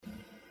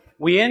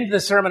we end the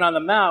Sermon on the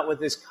Mount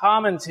with this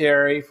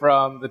commentary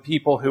from the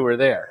people who were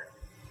there.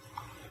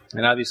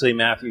 And obviously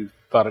Matthew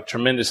thought it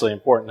tremendously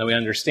important that we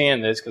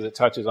understand this because it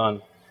touches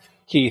on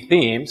key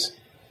themes.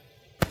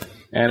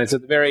 And it's at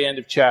the very end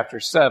of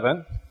chapter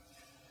 7.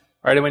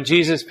 Right, and when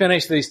Jesus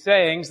finished these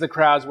sayings, the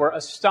crowds were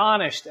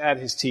astonished at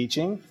his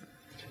teaching,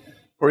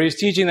 for he was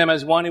teaching them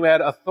as one who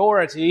had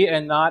authority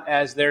and not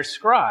as their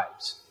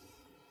scribes.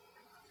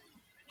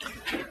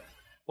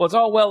 Well, it's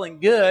all well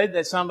and good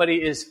that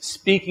somebody is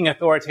speaking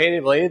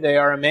authoritatively. They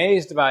are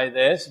amazed by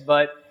this,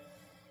 but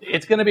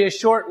it's going to be a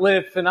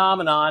short-lived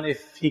phenomenon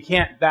if he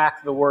can't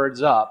back the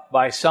words up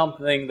by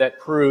something that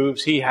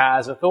proves he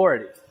has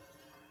authority.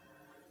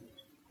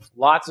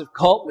 Lots of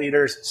cult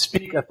leaders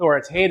speak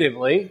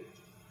authoritatively,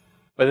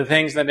 but the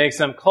things that makes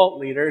them cult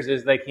leaders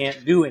is they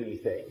can't do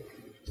anything.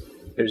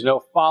 There's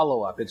no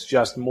follow-up. It's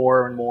just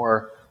more and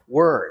more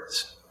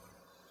words.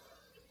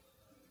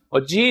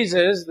 Well,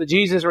 the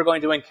Jesus we're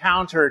going to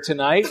encounter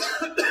tonight,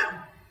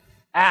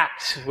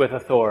 acts with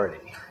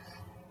authority.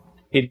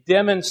 He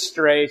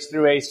demonstrates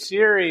through a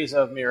series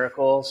of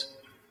miracles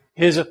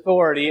his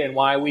authority and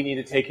why we need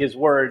to take his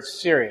words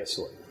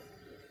seriously.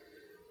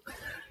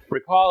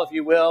 Recall, if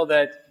you will,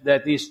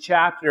 that these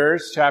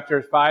chapters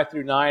 5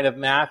 through 9 of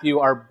Matthew,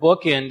 are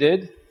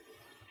bookended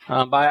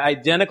by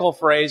identical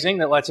phrasing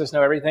that lets us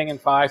know everything in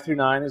 5 through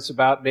 9 is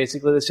about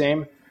basically the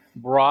same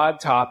broad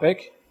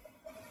topic.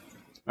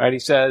 Right, he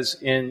says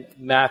in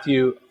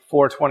Matthew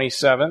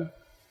 4:27,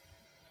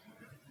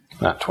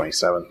 not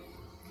 27.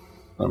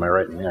 What am I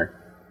writing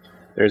there?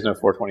 There's no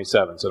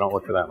 4:27, so don't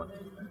look for that one.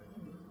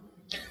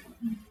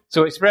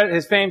 So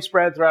his fame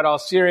spread throughout all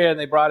Syria, and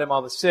they brought him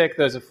all the sick,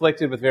 those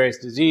afflicted with various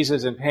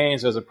diseases and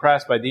pains, those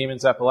oppressed by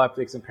demons,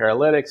 epileptics, and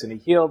paralytics, and he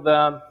healed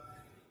them.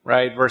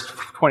 Right, verse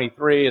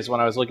 23 is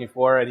what I was looking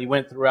for. And he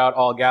went throughout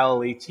all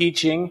Galilee,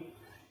 teaching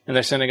in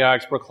their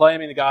synagogues,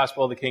 proclaiming the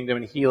gospel of the kingdom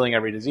and healing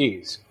every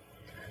disease.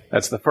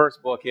 That's the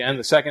first bookend.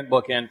 The second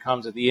bookend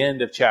comes at the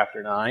end of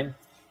chapter 9.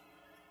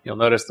 You'll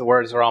notice the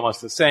words are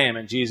almost the same.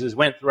 And Jesus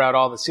went throughout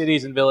all the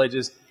cities and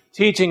villages,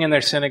 teaching in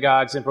their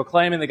synagogues and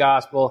proclaiming the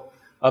gospel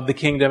of the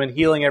kingdom and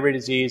healing every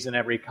disease and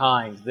every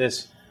kind.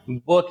 This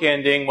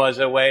bookending was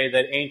a way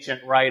that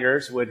ancient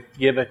writers would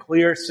give a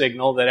clear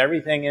signal that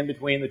everything in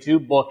between the two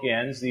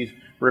bookends, these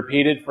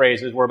repeated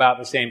phrases, were about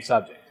the same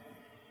subject.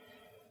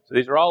 So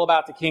these are all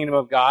about the kingdom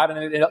of God,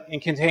 and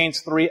it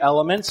contains three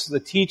elements. The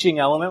teaching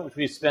element, which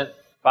we've spent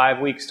 5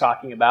 weeks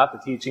talking about, the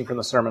teaching from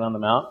the Sermon on the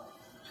Mount.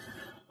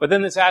 But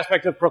then this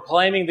aspect of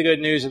proclaiming the good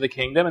news of the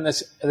kingdom and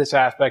this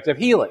aspect of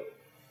healing.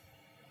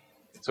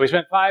 So we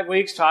spent 5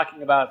 weeks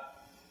talking about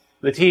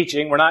the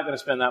teaching. We're not going to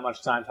spend that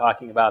much time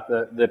talking about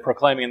the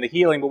proclaiming and the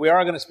healing, but we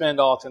are going to spend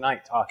all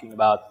tonight talking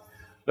about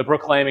the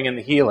proclaiming and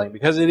the healing,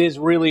 because it is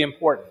really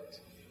important.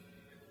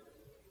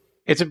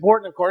 It's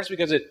important, of course,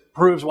 because it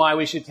proves why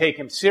we should take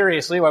him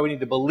seriously, why we need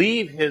to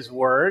believe his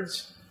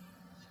words.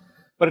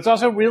 But it's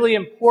also really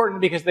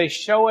important because they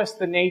show us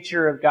the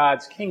nature of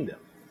God's kingdom.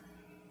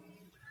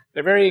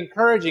 They're very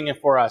encouraging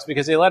for us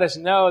because they let us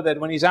know that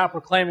when he's out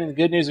proclaiming the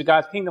good news of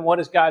God's kingdom, what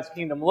does God's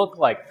kingdom look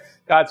like?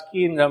 God's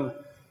kingdom,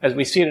 as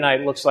we see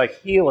tonight, looks like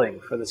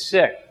healing for the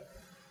sick,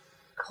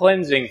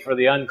 cleansing for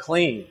the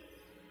unclean,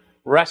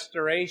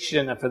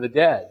 restoration for the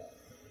dead,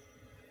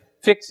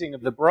 fixing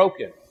of the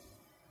broken.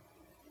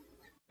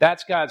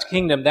 That's God's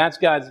kingdom. That's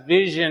God's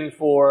vision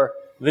for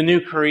the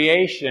new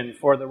creation,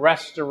 for the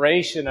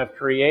restoration of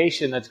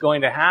creation that's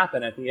going to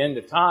happen at the end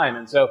of time.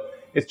 And so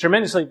it's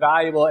tremendously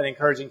valuable and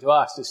encouraging to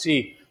us to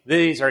see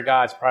these are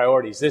God's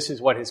priorities. This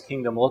is what his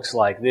kingdom looks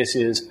like. This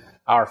is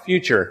our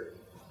future.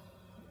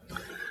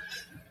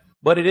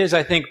 But it is,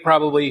 I think,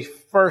 probably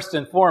first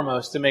and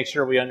foremost to make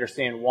sure we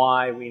understand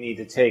why we need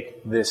to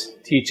take this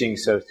teaching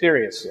so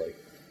seriously.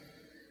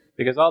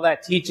 Because all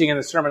that teaching in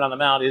the Sermon on the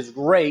Mount is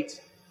great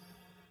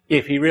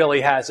if he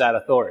really has that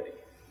authority.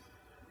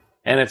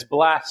 And it's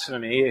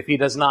blasphemy if he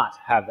does not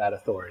have that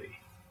authority.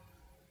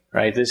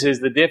 Right? This is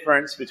the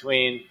difference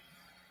between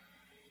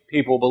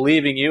people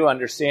believing you,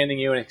 understanding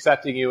you, and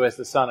accepting you as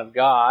the Son of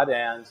God,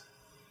 and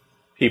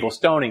people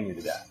stoning you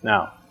to death.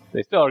 Now,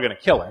 they still are going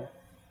to kill him.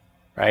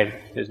 Right?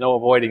 There's no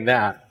avoiding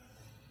that.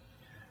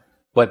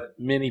 But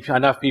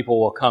enough people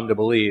will come to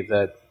believe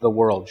that the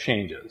world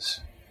changes.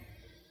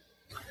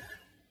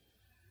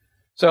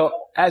 So,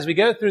 as we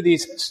go through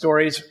these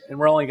stories, and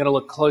we're only going to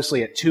look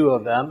closely at two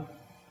of them,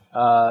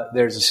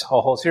 there's a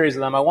whole series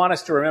of them. I want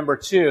us to remember,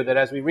 too, that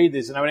as we read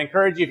these, and I would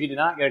encourage you, if you did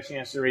not get a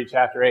chance to read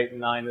chapter 8 and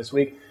 9 this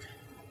week,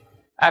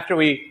 after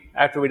we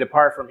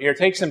depart from here,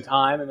 take some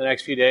time in the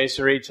next few days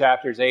to read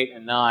chapters 8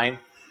 and 9,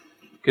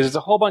 because it's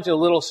a whole bunch of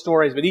little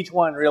stories, but each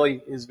one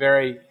really is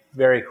very,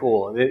 very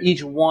cool.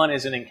 Each one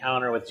is an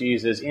encounter with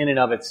Jesus in and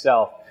of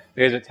itself,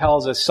 because it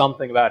tells us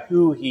something about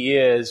who he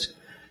is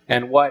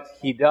and what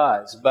he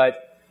does.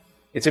 But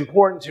it's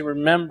important to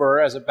remember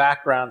as a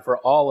background for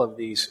all of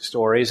these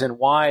stories and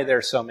why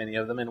there's so many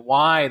of them and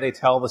why they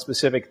tell the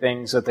specific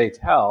things that they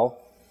tell,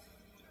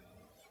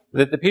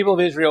 that the people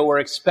of Israel were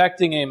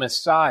expecting a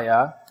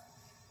Messiah.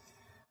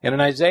 And in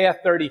Isaiah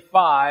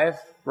 35,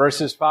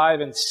 verses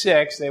 5 and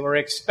 6, they were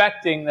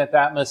expecting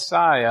that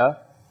Messiah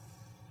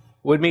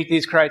would meet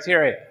these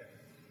criteria.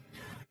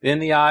 Then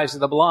the eyes of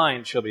the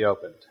blind shall be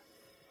opened,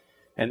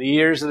 and the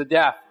ears of the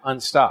deaf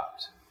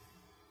unstopped.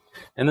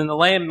 And then the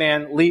lame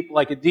man leap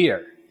like a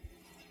deer,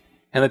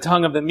 and the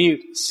tongue of the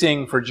mute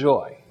sing for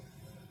joy.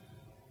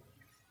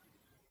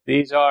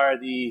 These are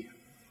the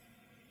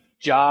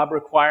job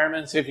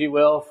requirements, if you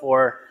will,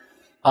 for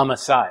a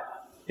Messiah.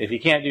 If he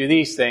can't do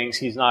these things,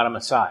 he's not a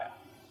Messiah.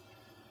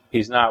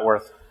 He's not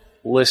worth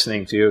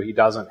listening to. He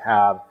doesn't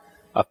have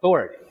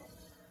authority.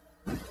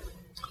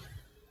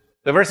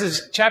 The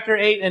verses chapter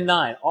 8 and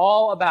 9,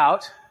 all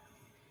about,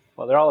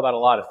 well, they're all about a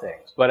lot of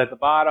things, but at the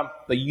bottom,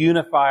 the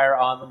unifier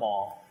on them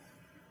all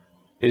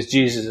is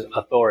Jesus'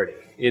 authority.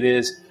 It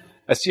is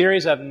a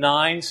series of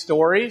 9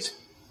 stories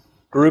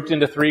grouped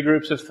into 3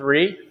 groups of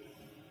 3.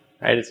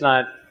 Right? It's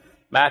not,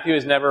 Matthew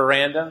is never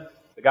random.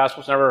 The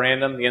Gospel's never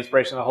random. The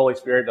inspiration of the Holy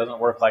Spirit doesn't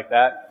work like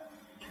that.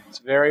 It's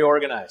very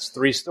organized.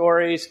 3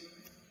 stories,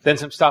 then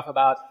some stuff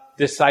about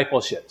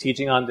discipleship,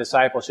 teaching on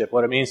discipleship,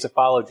 what it means to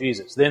follow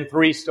Jesus. Then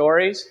 3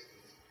 stories,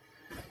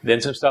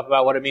 then some stuff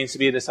about what it means to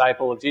be a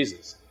disciple of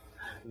Jesus.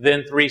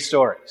 Then 3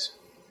 stories.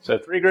 So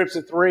 3 groups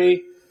of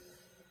 3.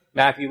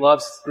 Matthew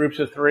loves groups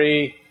of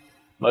 3.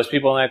 Most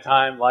people in that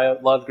time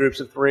loved groups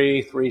of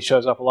 3. 3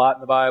 shows up a lot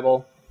in the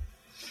Bible.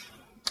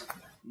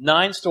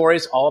 9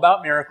 stories, all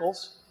about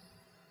miracles.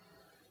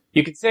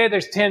 You could say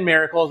there's 10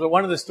 miracles, but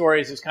one of the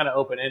stories is kind of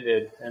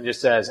open-ended and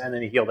just says, and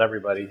then he healed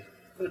everybody.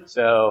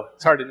 So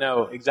it's hard to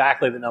know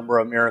exactly the number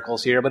of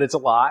miracles here, but it's a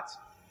lot.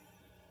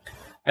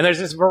 And there's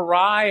this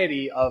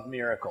variety of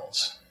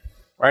miracles,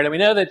 right? And we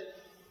know that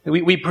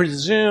we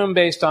presume,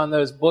 based on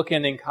those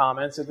bookending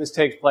comments, that this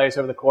takes place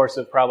over the course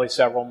of probably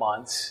several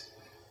months,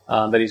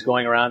 that he's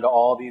going around to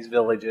all these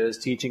villages,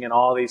 teaching in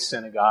all these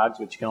synagogues,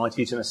 which you can only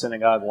teach in a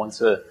synagogue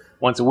once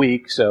a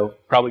week, so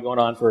probably going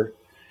on for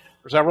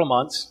several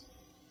months.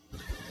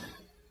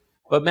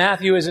 But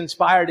Matthew is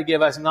inspired to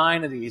give us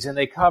 9 of these, and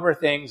they cover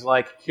things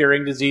like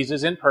curing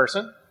diseases in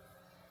person,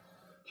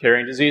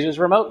 curing diseases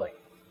remotely,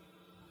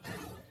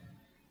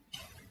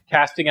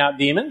 casting out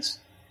demons,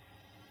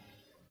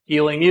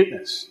 healing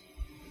muteness,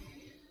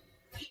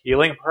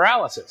 healing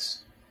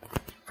paralysis,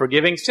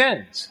 forgiving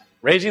sins,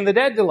 raising the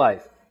dead to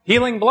life,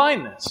 healing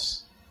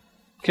blindness,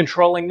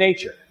 controlling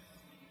nature.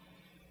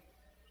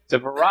 It's a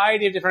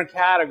variety of different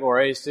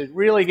categories to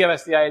really give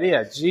us the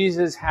idea.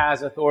 Jesus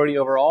has authority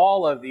over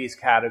all of these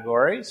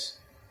categories.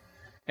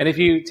 And if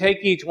you take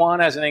each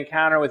one as an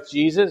encounter with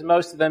Jesus,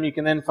 most of them you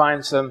can then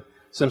find some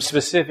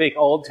specific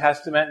Old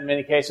Testament, in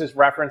many cases,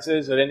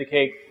 references that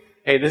indicate,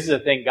 hey, this is a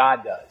thing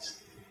God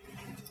does.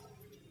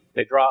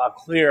 They draw a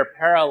clear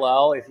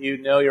parallel, if you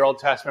know your Old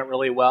Testament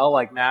really well,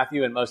 like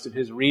Matthew and most of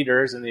his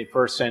readers in the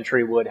first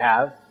century would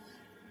have,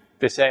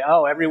 to say,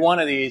 oh, every one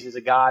of these is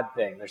a God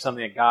thing. There's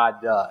something that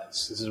God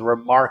does. This is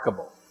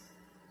remarkable.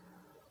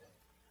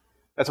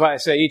 That's why I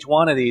say each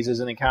one of these is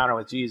an encounter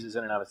with Jesus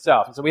in and of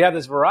itself. And so we have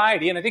this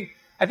variety, and I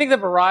think the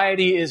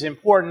variety is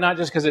important, not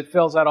just because it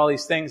fills out all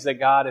these things that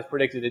God has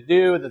predicted to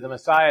do, that the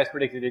Messiah is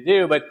predicted to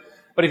do, but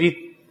one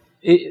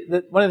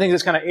of the things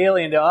that's kind of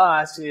alien to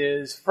us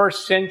is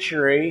first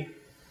century,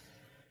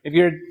 if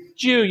you're a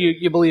Jew,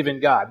 you believe in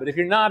God. But if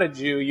you're not a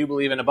Jew, you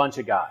believe in a bunch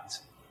of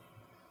gods.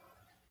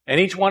 And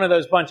each one of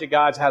those bunch of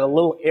gods had a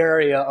little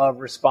area of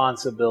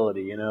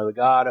responsibility. You know, the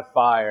God of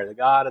fire, the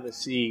God of the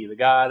sea, the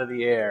God of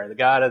the air, the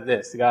God of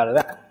this, the God of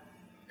that.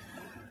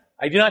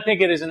 I do not think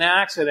it is an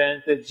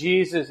accident that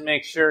Jesus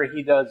makes sure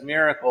he does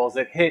miracles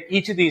that hit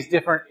each of these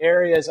different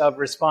areas of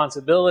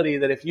responsibility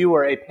that if you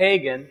were a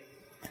pagan,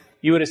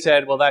 you would have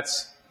said, well,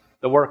 that's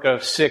the work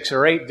of 6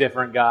 or 8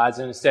 different gods,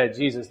 and instead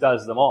Jesus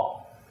does them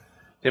all.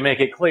 To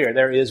make it clear,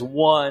 there is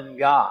one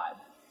God.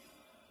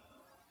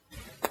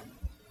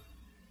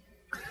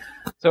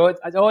 So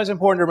it's always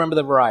important to remember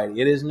the variety.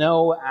 It is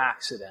no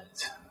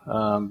accident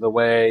the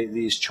way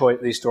these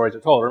stories are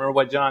told. Remember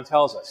what John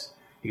tells us.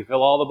 You can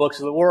fill all the books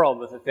of the world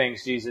with the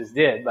things Jesus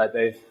did, but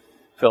they've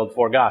filled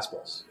 4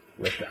 Gospels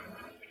with them.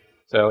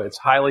 So it's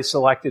highly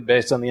selected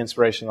based on the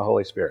inspiration of the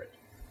Holy Spirit.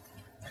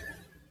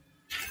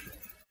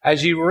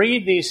 As you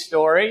read these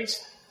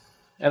stories,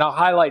 and I'll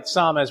highlight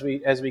some as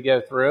we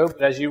go through,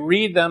 but as you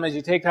read them, as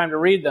you take time to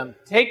read them,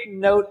 take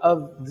note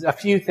of a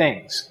few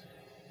things.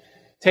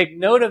 Take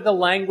note of the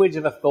language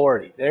of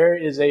authority. There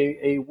is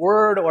a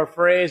word or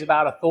phrase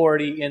about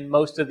authority in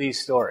most of these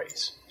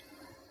stories.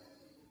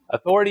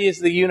 Authority is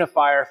the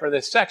unifier for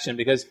this section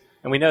because,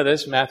 and we know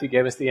this, Matthew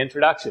gave us the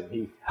introduction.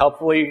 He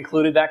helpfully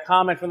included that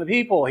comment from the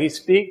people. He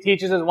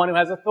teaches as one who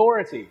has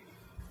authority.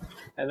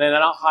 And then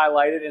I'll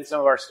highlight it in some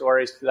of our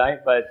stories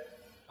tonight, but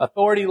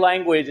authority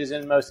language is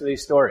in most of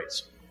these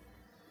stories.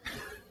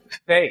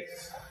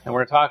 Faith, and we're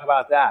going to talk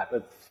about that,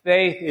 but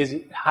faith is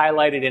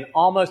highlighted in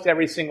almost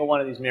every single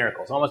one of these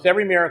miracles. Almost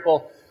every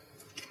miracle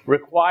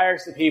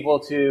requires the people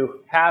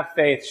to have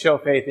faith, show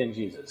faith in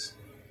Jesus.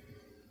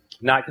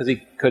 Not because he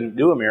couldn't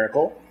do a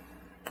miracle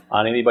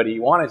on anybody he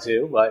wanted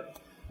to, but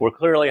we're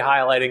clearly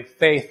highlighting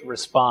faith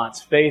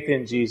response, faith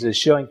in Jesus,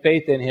 showing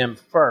faith in him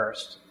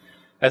first,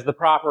 as the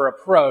proper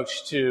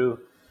approach to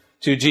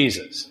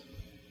Jesus.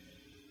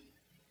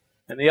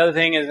 And the other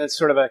thing is, it's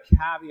sort of a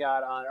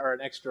caveat on, or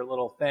an extra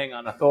little thing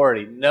on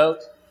authority. Note,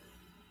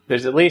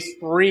 there's at least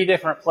 3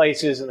 different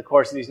places in the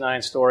course of these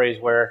 9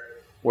 stories where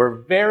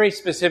very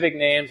specific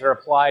names are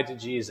applied to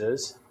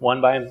Jesus,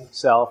 1 by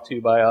himself,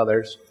 2 by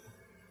others,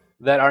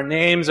 that are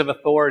names of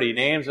authority,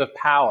 names of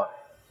power.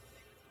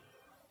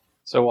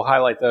 So we'll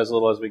highlight those a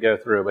little as we go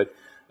through.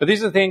 But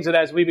these are the things that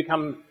as we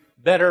become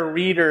better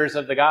readers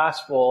of the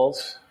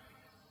Gospels,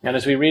 and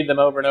as we read them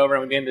over and over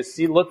and we begin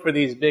to look for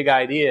these big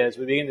ideas,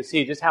 we begin to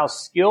see just how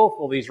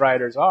skillful these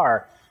writers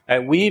are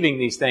at weaving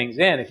these things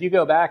in. If you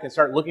go back and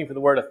start looking for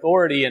the word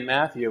authority in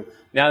Matthew,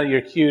 now that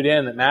you're cued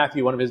in that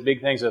Matthew, one of his big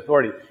things is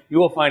authority, you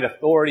will find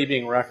authority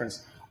being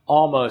referenced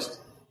almost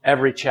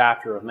every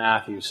chapter of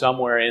Matthew.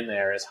 Somewhere in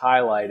there is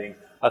highlighting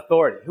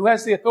authority. Who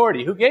has the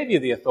authority? Who gave you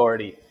the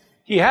authority?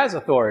 He has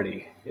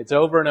authority. It's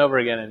over and over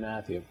again in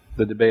Matthew,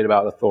 the debate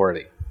about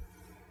authority.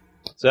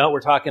 So we're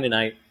talking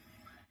tonight,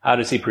 how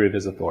does he prove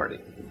his authority?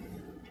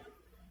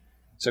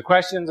 So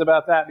questions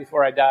about that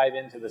before I dive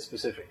into the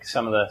specifics,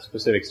 some of the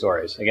specific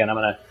stories. Again, I'm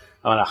going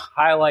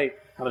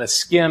to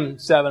skim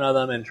 7 of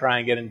them and try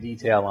and get in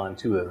detail on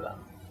 2 of them.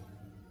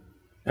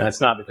 And it's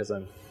not because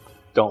I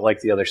don't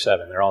like the other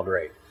 7. They're all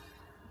great.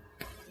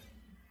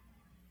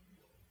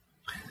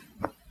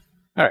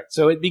 All right,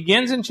 so it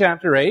begins in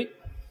chapter 8,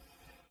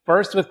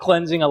 first with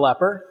cleansing a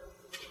leper.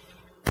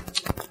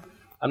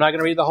 I'm not going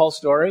to read the whole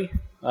story.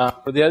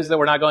 For those that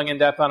we're not going in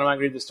depth on, I'm not going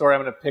to read the story.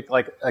 I'm going to pick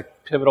like a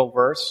pivotal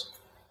verse,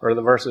 or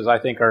the verses I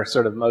think are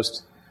sort of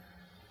most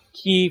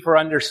key for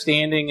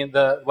understanding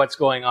what's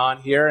going on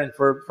here. And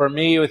for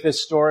me, with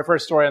this story,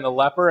 first story on the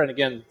leper, and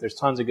again, there's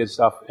tons of good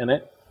stuff in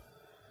it.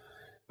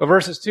 But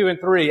verses 2 and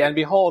 3, and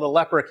behold, a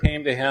leper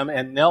came to him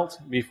and knelt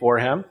before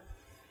him.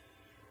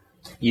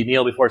 You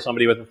kneel before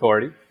somebody with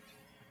authority,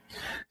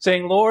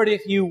 saying, Lord,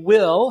 if you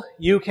will,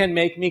 you can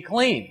make me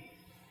clean.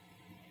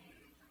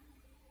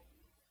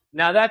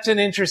 Now that's an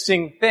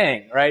interesting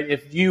thing, right?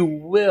 If you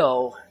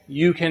will,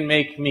 you can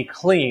make me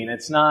clean.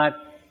 It's not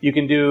you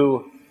can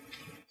do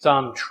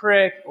some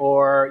trick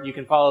or you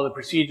can follow the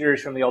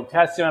procedures from the Old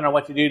Testament on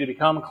what to do to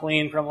become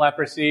clean from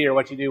leprosy or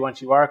what you do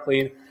once you are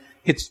clean.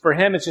 For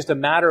him, it's just a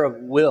matter of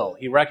will.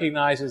 He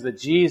recognizes that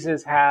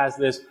Jesus has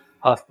this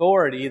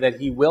authority, that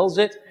he wills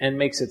it and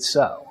makes it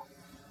so.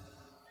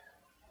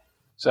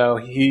 So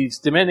he's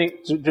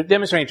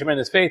demonstrating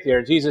tremendous faith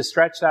here. Jesus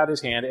stretched out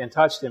his hand and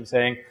touched him,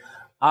 saying,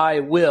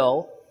 I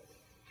will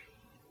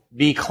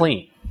be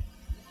clean.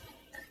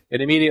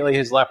 And immediately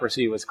his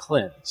leprosy was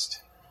cleansed.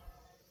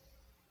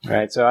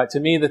 Right? So to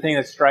me, the thing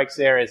that strikes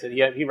there is that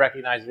he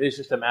recognizes it's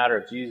just a matter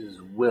of Jesus'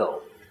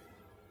 will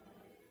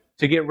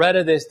to get rid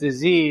of this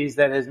disease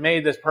that has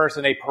made this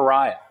person a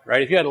pariah.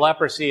 Right? If you had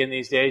leprosy in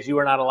these days, you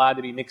were not allowed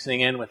to be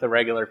mixing in with the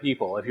regular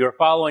people. If you were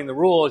following the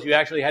rules, you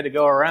actually had to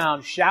go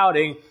around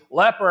shouting,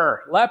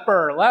 leper,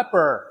 leper,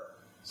 leper,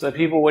 so that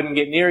people wouldn't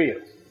get near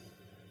you.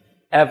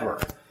 Ever.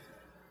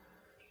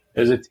 It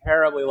was a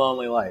terribly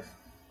lonely life.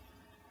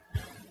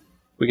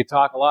 We could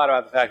talk a lot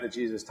about the fact that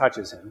Jesus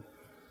touches him,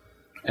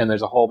 and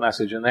there's a whole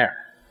message in there.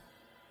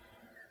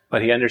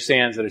 But he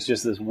understands that it's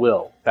just this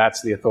will.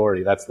 That's the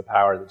authority. That's the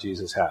power that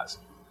Jesus has.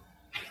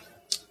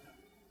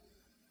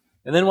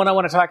 And then what I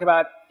want to talk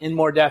about in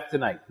more depth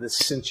tonight, the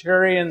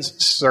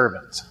centurion's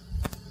servant.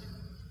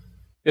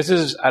 This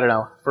is, I don't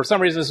know, for some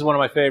reason this is one of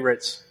my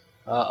favorites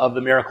of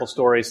the miracle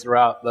stories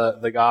throughout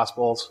the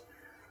Gospels.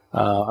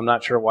 I'm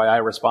not sure why I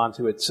respond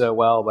to it so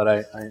well, but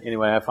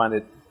I find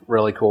it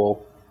really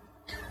cool.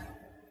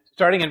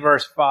 Starting in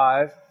verse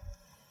 5,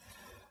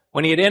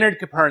 when he had entered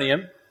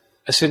Capernaum,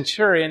 a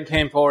centurion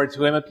came forward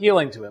to him,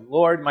 appealing to him,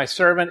 Lord, my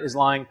servant is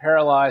lying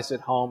paralyzed at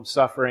home,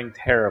 suffering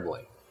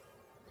terribly.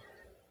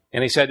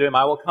 And he said to him,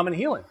 I will come and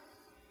heal him.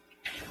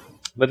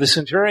 But the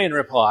centurion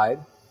replied,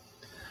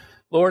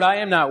 Lord, I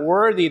am not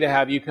worthy to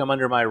have you come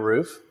under my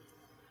roof,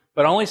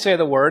 but only say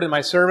the word, and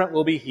my servant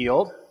will be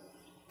healed.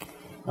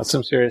 That's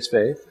some serious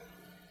faith.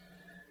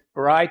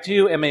 For I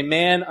too am a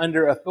man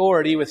under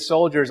authority with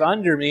soldiers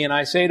under me, and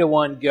I say to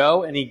one,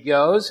 go, and he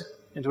goes,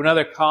 and to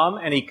another, come,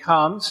 and he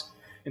comes,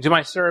 and to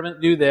my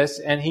servant, do this,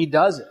 and he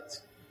does it.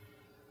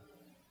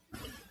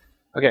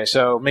 Okay,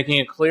 so making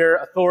it clear,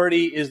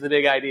 authority is the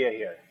big idea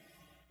here.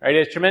 Right? He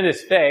has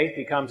tremendous faith.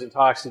 He comes and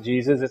talks to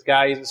Jesus. This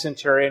guy, he's a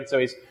centurion, so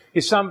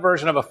he's some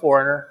version of a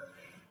foreigner.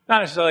 Not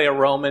necessarily a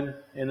Roman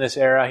in this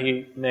era.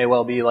 He may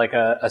well be like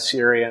a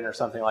Syrian or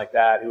something like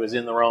that who was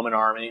in the Roman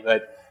army,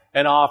 but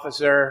an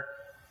officer.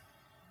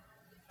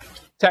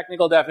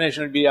 Technical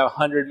definition would be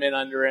 100 men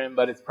under him,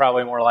 but it's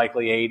probably more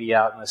likely 80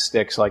 out in the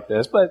sticks like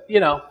this. But,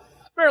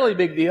 fairly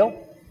big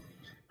deal.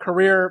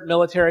 Career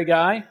military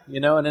guy,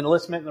 an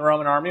enlistment in the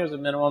Roman army was a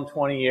minimum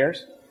 20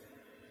 years.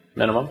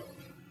 Minimum.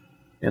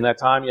 In that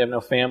time, you have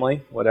no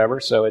family, whatever,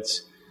 so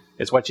it's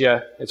what you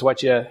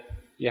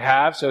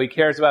have. So he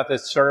cares about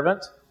this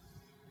servant,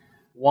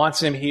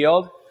 wants him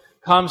healed,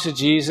 comes to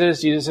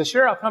Jesus. Jesus says,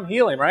 sure, I'll come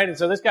heal him, right? And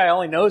so this guy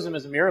only knows him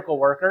as a miracle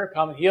worker.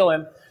 Come heal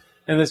him.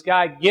 And this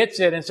guy gets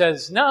it and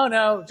says,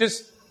 no,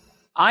 just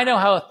I know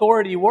how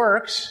authority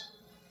works.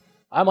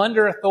 I'm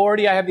under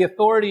authority. I have the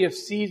authority of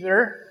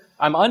Caesar.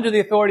 I'm under the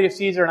authority of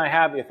Caesar, and I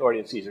have the authority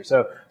of Caesar.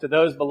 So to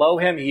those below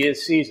him, he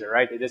is Caesar,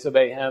 right? They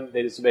disobey him.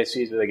 They disobey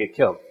Caesar. They get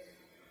killed.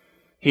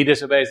 He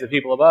disobeys the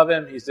people above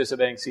him. He's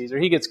disobeying Caesar.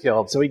 He gets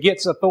killed. So he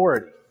gets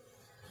authority.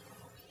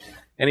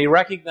 And he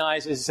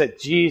recognizes that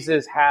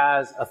Jesus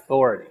has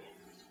authority.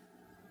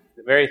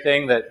 The very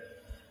thing that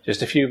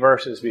just a few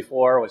verses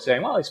before was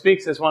saying, well, he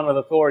speaks as one with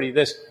authority.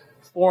 This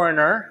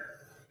foreigner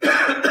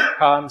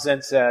comes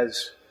and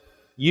says,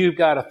 you've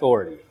got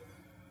authority.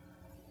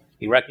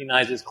 He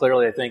recognizes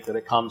clearly, I think, that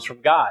it comes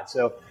from God.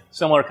 So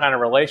similar kind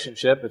of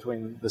relationship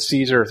between the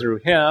Caesar through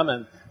him,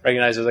 and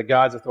recognizes that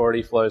God's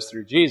authority flows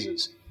through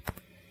Jesus.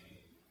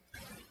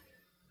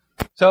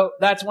 So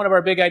that's one of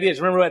our big ideas.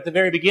 Remember at the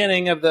very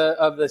beginning of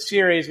the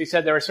series, we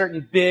said there were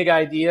certain big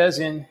ideas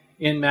in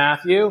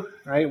Matthew,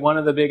 right? One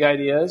of the big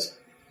ideas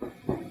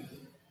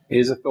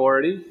is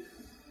authority.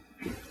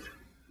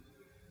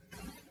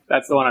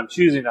 That's the one I'm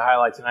choosing to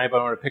highlight tonight, but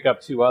I want to pick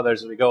up two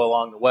others as we go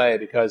along the way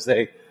because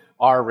they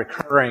are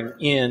recurring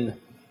in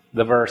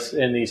the verse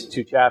in these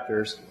two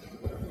chapters.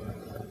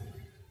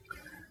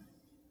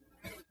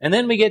 And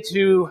then we get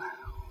to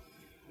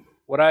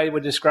what I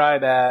would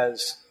describe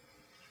as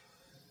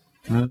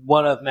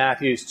one of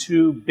Matthew's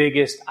two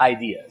biggest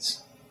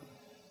ideas,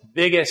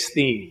 biggest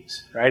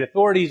themes, right?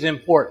 Authority is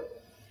important.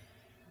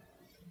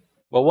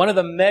 Well, one of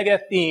the mega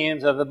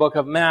themes of the book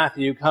of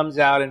Matthew comes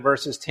out in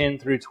verses 10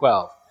 through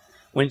 12.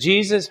 When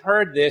Jesus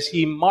heard this,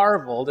 he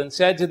marveled and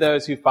said to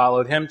those who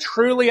followed him,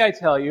 truly I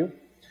tell you,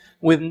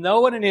 with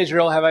no one in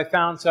Israel have I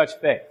found such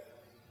faith.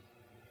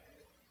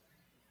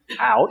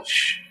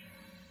 Ouch.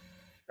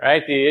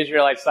 Right? The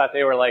Israelites thought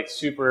they were like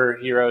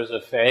superheroes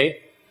of faith.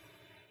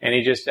 And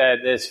he just said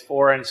this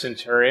foreign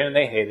centurion,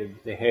 they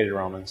hated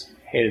Romans,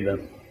 hated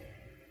them.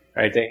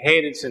 Right? They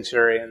hated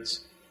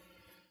centurions,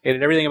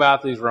 hated everything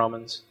about these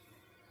Romans.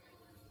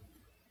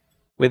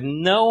 With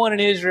no one in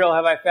Israel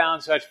have I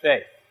found such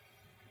faith.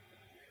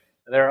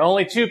 There are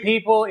only two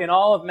people in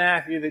all of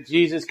Matthew that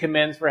Jesus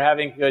commends for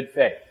having good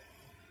faith.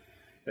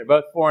 They're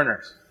both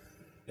foreigners.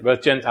 They're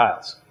both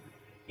Gentiles.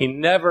 He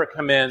never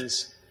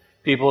commends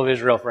people of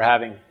Israel for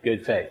having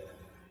good faith.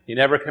 He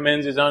never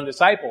commends his own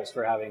disciples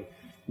for having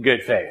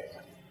good faith.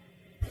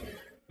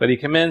 But he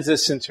commends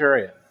this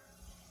centurion.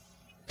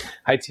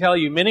 I tell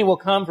you, many will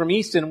come from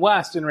east and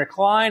west and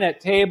recline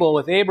at table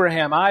with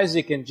Abraham,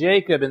 Isaac, and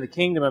Jacob in the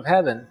kingdom of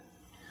heaven,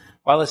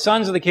 while the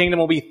sons of the kingdom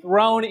will be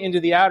thrown into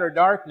the outer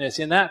darkness.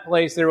 In that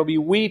place there will be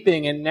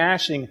weeping and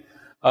gnashing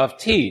of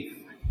teeth.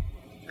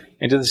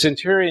 And to the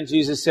centurion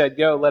Jesus said,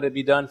 go, let it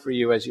be done for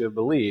you as you have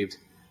believed.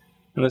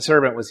 And the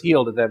servant was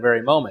healed at that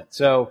very moment.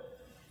 So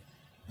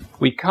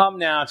we come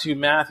now to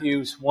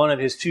Matthew's, one of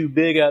his two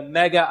big,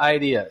 mega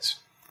ideas.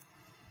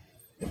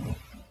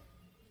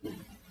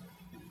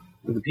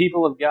 The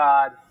people of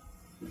God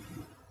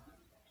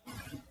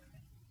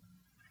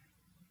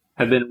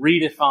have been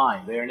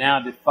redefined. They are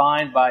now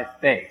defined by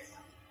faith.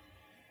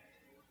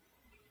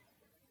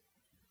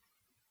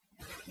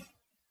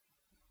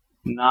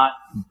 Not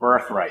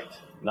birthright,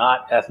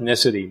 not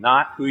ethnicity,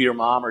 not who your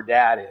mom or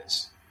dad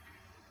is.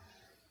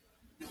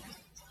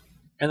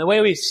 And the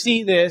way we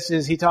see this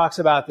is he talks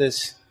about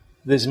this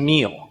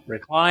meal,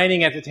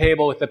 reclining at the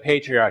table with the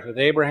patriarchs, with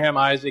Abraham,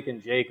 Isaac,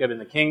 and Jacob in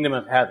the kingdom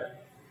of heaven.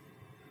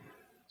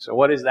 So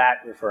what is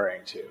that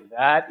referring to?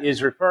 That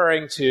is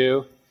referring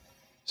to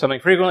something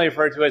frequently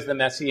referred to as the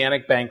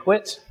Messianic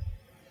banquet,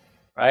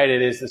 right?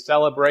 It is the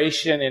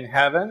celebration in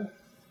heaven.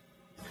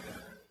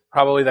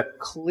 Probably the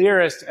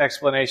clearest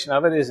explanation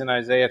of it is in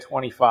Isaiah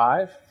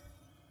 25,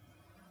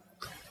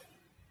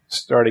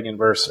 starting in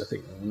verse,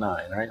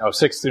 9, right?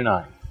 6 through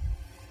 9.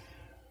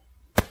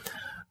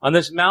 On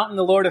this mountain,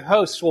 the Lord of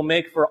hosts will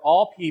make for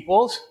all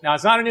peoples. Now,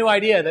 it's not a new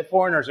idea that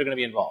foreigners are going to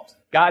be involved.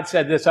 God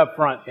said this up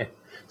front. He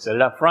said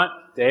it up front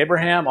to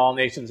Abraham. All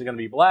nations are going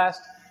to be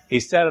blessed. He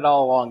said it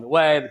all along the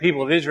way. The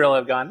people of Israel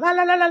have gone, la,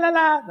 la, la, la, la,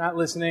 la, not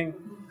listening.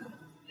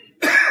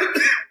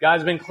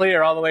 God's been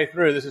clear all the way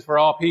through. This is for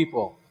all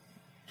people.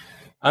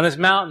 On this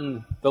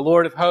mountain, the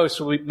Lord of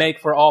hosts will make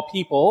for all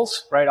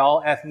peoples, right?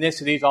 All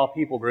ethnicities, all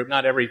people groups.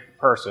 Not every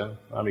person.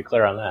 I'll be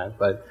clear on that.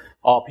 But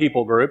all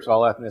people groups,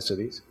 all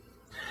ethnicities.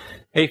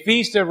 A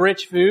feast of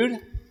rich food,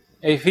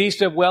 a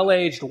feast of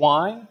well-aged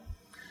wine,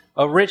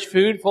 of rich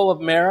food full of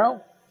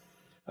marrow,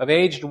 of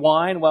aged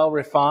wine well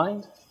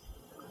refined.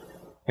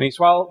 And he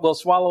will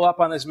swallow up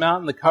on this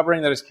mountain the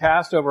covering that is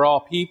cast over all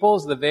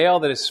peoples, the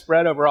veil that is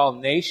spread over all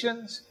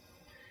nations.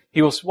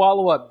 He will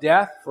swallow up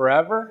death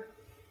forever.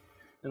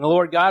 And the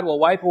Lord God will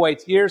wipe away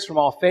tears from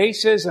all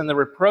faces, and the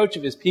reproach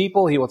of his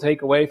people he will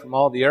take away from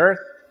all the earth.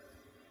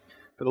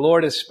 For the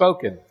Lord has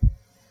spoken.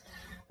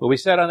 But we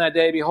said on that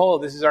day,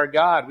 behold, this is our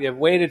God. We have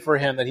waited for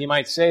him that he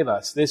might save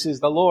us. This is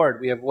the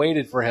Lord. We have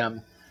waited for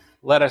him.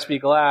 Let us be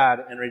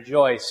glad and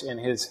rejoice in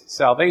his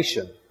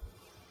salvation.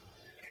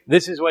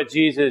 This is what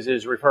Jesus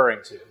is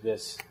referring to,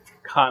 this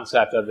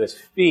concept of this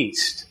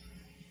feast.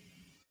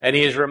 And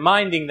he is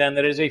reminding them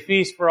that it is a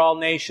feast for all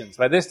nations.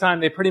 By this time,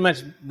 the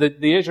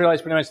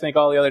Israelites pretty much think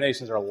all the other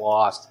nations are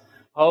lost.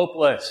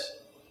 Hopeless.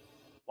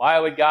 Why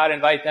would God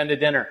invite them to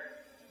dinner?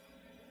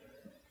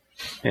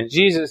 And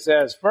Jesus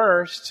says,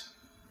 first,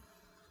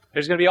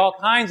 there's going to be all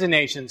kinds of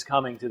nations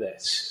coming to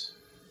this.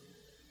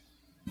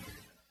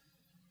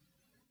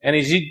 And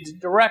he's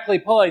directly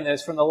pulling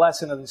this from the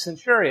lesson of the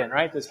centurion,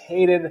 right? This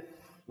hated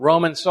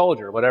Roman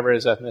soldier, whatever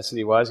his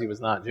ethnicity was. He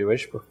was not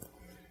Jewish.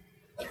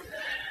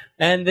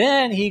 And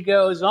then he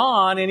goes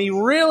on and he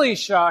really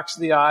shocks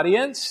the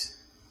audience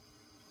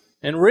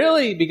and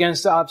really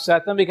begins to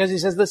upset them because he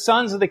says the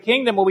sons of the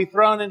kingdom will be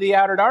thrown into the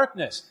outer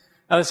darkness.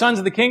 Now, the sons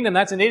of the kingdom,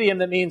 that's an idiom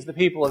that means the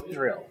people of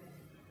Israel.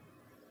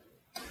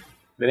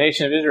 The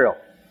nation of Israel.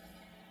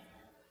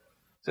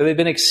 So they've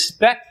been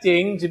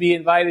expecting to be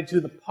invited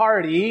to the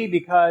party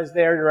because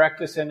they're direct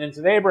descendants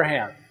of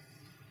Abraham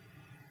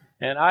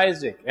and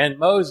Isaac and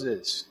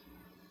Moses.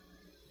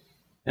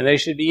 And they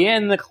should be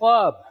in the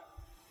club.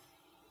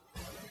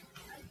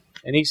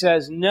 And he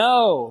says,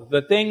 no,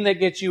 the thing that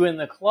gets you in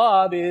the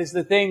club is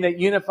the thing that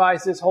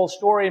unifies this whole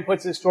story and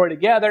puts this story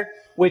together,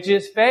 which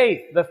is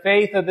faith, the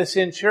faith of the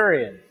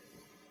centurion.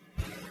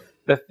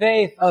 The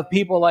faith of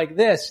people like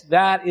this,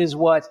 that is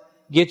what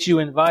gets you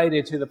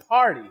invited to the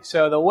party.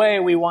 So the way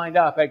we wind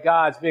up at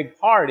God's big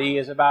party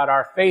is about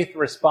our faith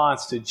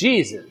response to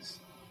Jesus,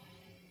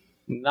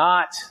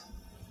 not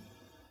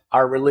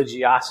our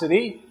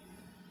religiosity,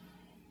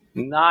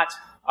 not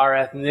our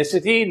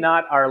ethnicity,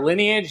 not our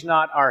lineage,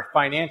 not our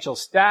financial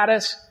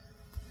status.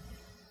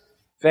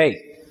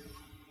 Faith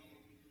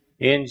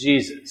in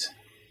Jesus.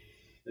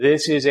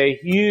 This is a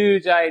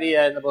huge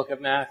idea in the book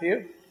of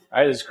Matthew.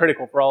 Right? It's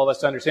critical for all of us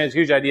to understand. It's a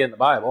huge idea in the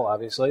Bible,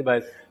 obviously,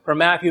 but for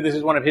Matthew, this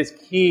is one of his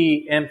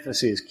key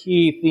emphases,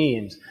 key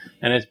themes,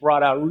 and it's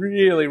brought out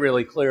really,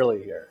 really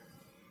clearly here.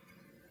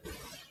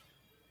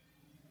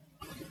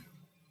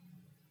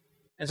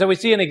 And so we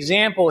see an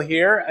example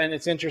here, and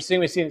it's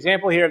interesting. We see an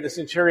example here of the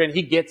centurion.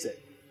 He gets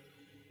it.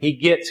 He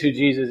gets who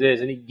Jesus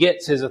is, and he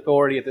gets his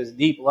authority at this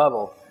deep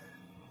level.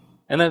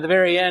 And then at the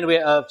very end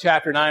of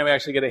chapter 9, we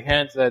actually get a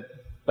hint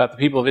about the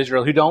people of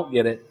Israel who don't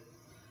get it.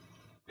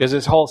 Because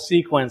this whole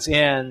sequence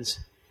ends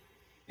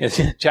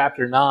in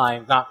chapter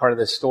 9, not part of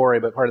this story,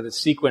 but part of the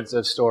sequence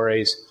of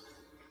stories,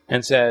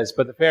 and says,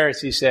 but the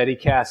Pharisees said he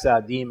casts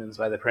out demons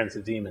by the prince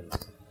of demons.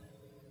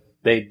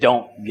 They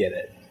don't get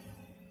it.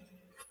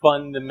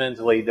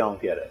 Fundamentally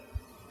don't get it.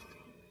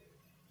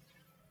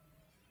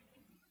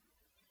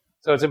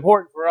 So it's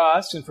important for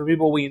us and for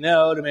people we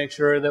know to make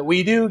sure that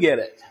we do get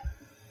it.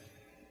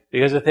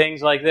 Because of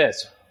things like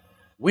this.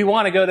 We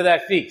want to go to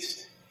that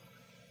feast.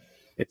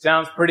 It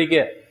sounds pretty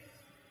good.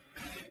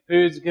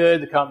 Food's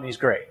good, the company's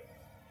great.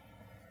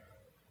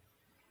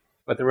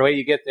 But the way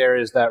you get there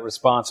is that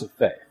response of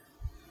faith.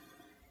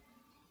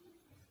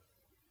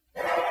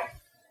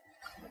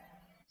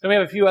 So we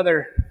have a few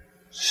other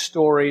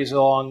stories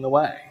along the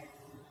way.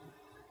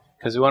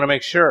 Because we want to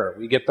make sure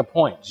we get the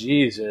point.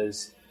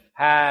 Jesus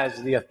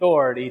has the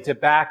authority to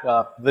back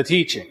up the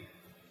teaching.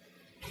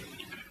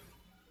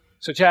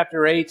 So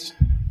chapter 8,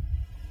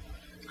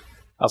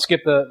 I'll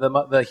skip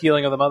the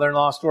healing of the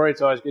mother-in-law story.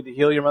 It's always good to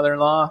heal your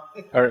mother-in-law,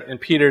 or in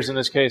Peter's, in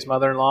this case,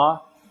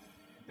 mother-in-law.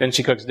 Then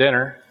she cooks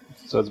dinner,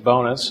 so it's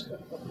bonus.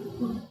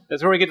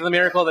 That's where we get to the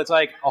miracle that's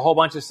like a whole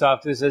bunch of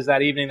stuff. This is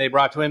that evening they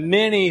brought to him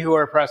many who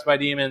were oppressed by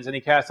demons, and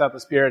he cast out the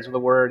spirits with a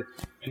word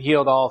and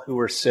healed all who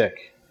were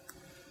sick.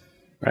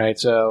 Right,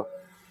 so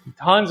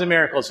tons of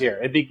miracles here.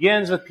 It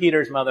begins with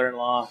Peter's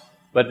mother-in-law,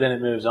 but then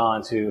it moves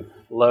on to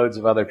loads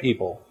of other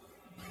people.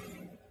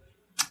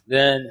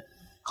 Then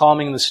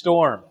calming the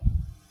storm.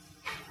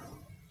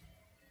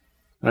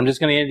 And I'm just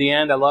going to end the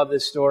end. I love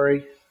this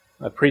story.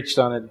 I preached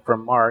on it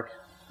from Mark,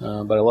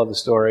 but I love the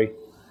story.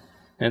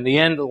 And the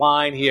end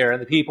line here,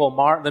 and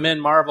the men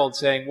marveled,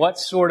 saying, what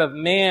sort of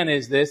man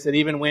is this that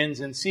even winds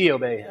and sea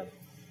obey him?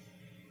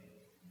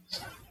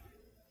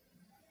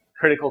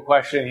 Critical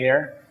question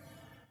here.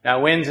 Now,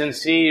 winds and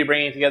sea, you're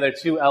bringing together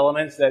two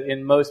elements that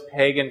in most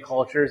pagan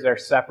cultures, they're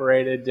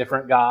separated,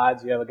 different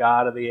gods. You have a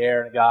god of the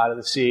air and a god of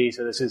the sea.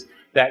 So this is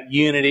that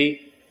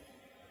unity.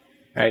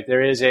 Right?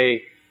 There's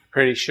a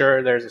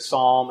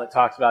psalm that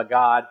talks about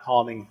God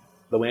calming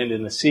the wind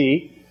and the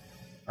sea.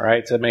 All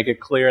right, to make it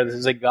clear this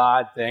is a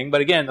God thing.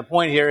 But again, the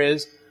point here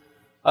is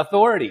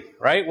authority,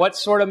 right? What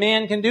sort of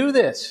man can do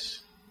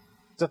this?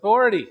 It's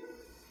authority.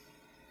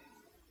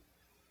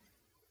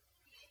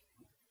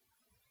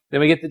 Then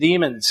we get the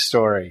demons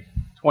story,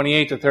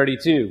 28 to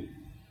 32.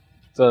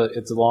 So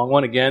it's a long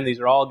one. Again, these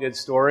are all good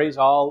stories,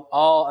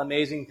 all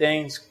amazing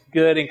things,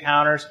 good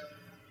encounters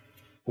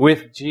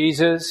with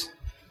Jesus.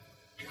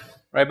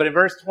 Right, but in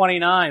verse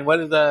 29, what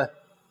do the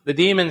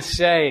demons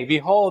say?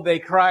 Behold, they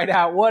cried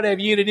out, what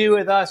have you to do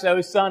with us, O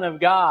Son of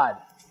God?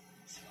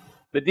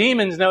 The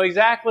demons know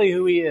exactly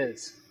who he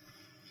is.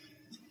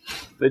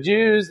 The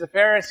Jews, the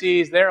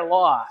Pharisees, they're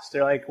lost.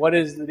 They're like, what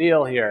is the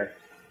deal here?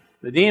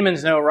 The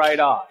demons know right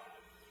off.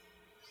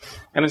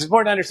 And it's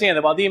important to understand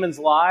that while demons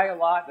lie a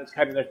lot, that's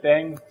kind of their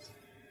thing,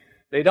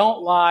 they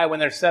don't lie when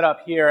they're set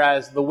up here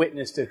as the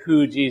witness to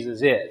who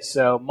Jesus is.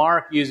 So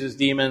Mark uses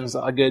demons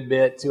a good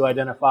bit to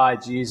identify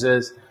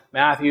Jesus.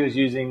 Matthew is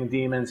using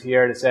demons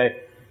here to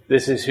say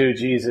This is who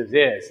Jesus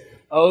is.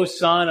 O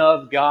Son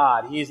of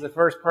God. He's the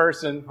first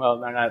person, well,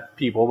 they're not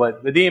people,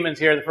 but the demons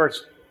here, the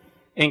first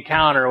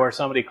encounter where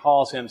somebody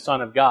calls him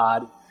Son of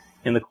God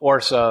in the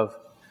course of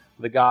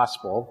the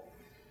gospel.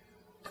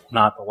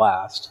 Not the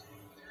last.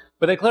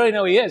 But they clearly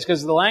know he is,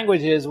 because the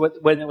language is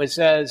when it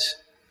says,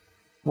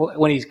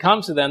 when he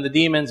comes to them, the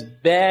demons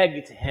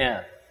begged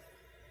him.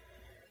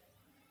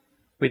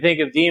 We think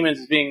of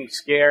demons as being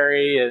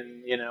scary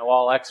and,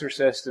 all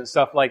exorcists and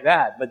stuff like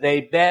that. But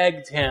they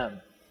begged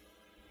him.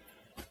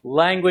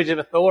 Language of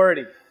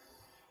authority.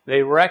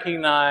 They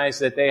recognize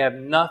that they have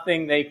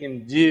nothing they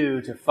can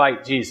do to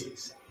fight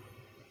Jesus.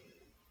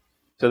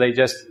 So they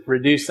just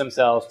reduce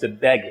themselves to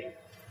begging.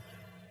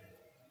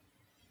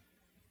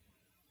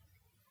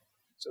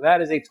 So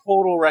that is a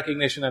total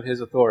recognition of his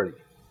authority.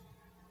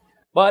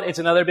 But it's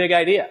another big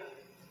idea,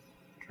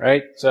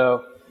 right?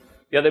 So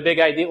the other big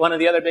idea, one of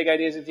the other big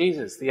ideas of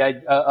Jesus,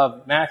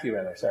 of Matthew,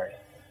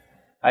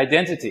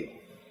 identity.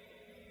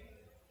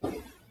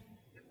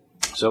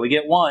 So we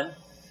get one,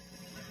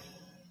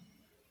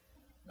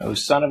 O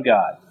Son of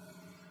God.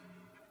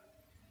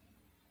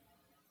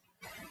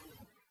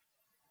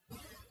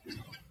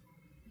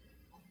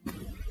 I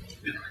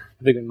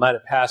think we might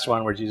have passed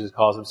one where Jesus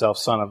calls himself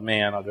Son of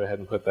Man. I'll go ahead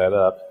and put that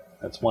up.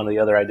 That's one of the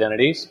other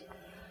identities.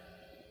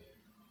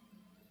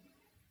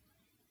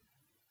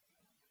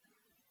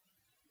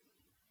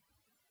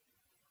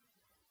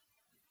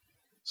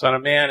 Son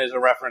of Man is a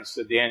reference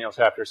to Daniel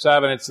chapter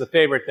 7. It's the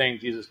favorite thing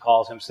Jesus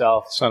calls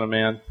himself, Son of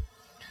Man.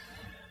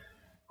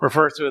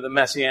 Refers to the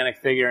messianic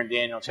figure in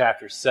Daniel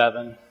chapter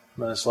 7,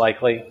 most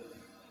likely.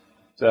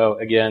 So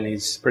again,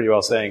 he's pretty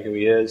well saying who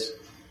he is.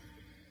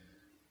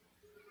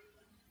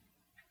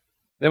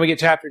 Then we get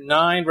chapter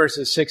 9,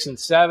 verses 6 and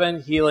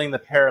 7, healing the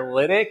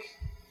paralytic.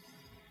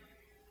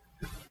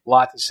 A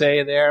lot to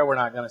say there. We're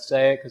not going to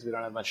say it because we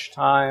don't have much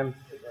time.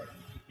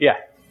 Yeah.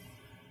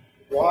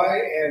 Why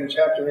in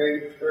chapter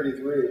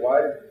 33, why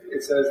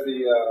it says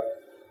the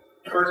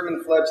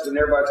herdsmen fled to the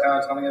nearby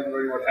town telling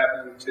everybody what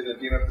happened to the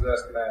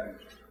demon-possessed man.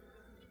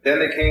 Then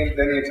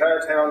the entire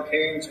town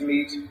came to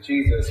meet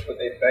Jesus, but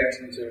they begged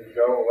him to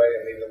go away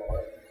and leave them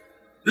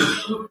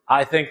alone.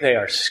 I think they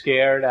are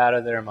scared out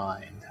of their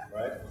mind.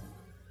 Right?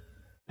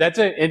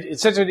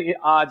 It's such an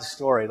odd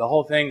story. The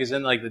whole thing is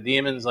in the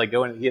demons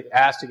he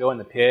asked to go in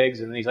the pigs,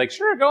 and then he's like,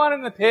 sure, go on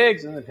in the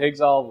pigs, and the pigs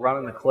all run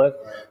on the cliff.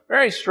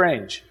 Very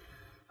strange.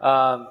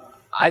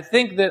 I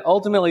think that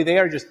ultimately they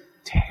are just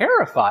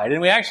terrified, and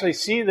we actually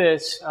see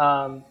this.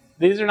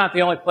 These are not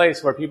the only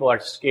place where people are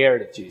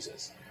scared of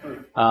Jesus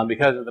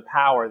because of the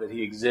power that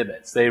he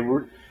exhibits. They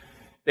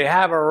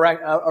have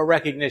a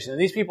recognition.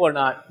 And these people are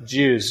not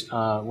Jews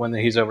when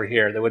he's over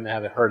here. They wouldn't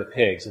have a herd of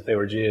pigs if they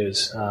were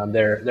Jews.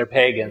 They're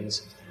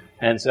pagans.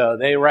 And so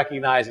they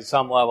recognize at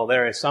some level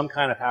there is some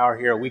kind of power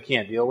here we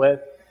can't deal with,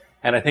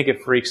 and I think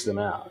it freaks them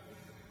out.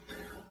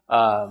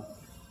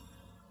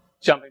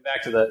 Jumping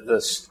back to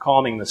the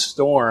calming the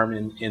storm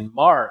in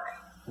Mark,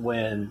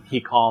 when he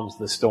calms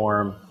the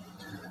storm,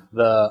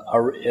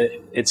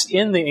 it's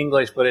in the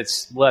English, but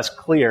it's less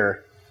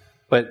clear.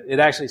 But it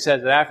actually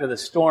says that after the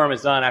storm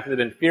is done, after they've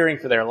been fearing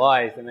for their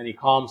life, and then he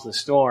calms the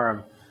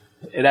storm,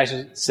 it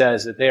actually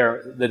says that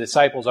the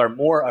disciples are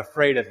more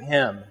afraid of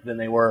him than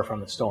they were from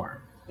the storm.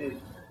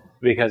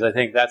 Because I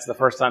think that's the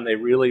first time they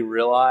really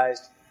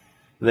realized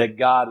that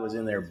God was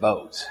in their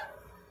boat.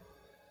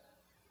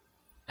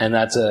 And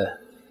that's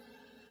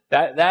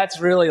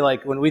really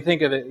when we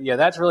think of it,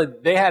 that's really,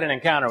 they had an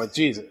encounter with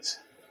Jesus.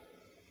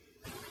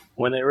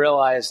 When they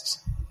realized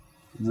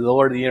the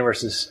Lord of the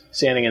universe is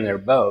standing in their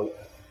boat.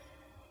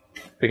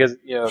 Because,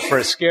 for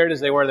as scared as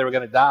they were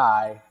going to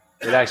die,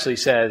 it actually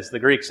says, the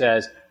Greek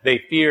says, they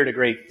feared a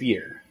great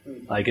fear.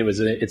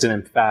 It's an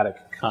emphatic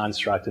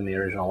construct in the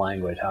original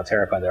language, how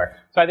terrified they are.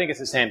 So I think it's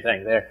the same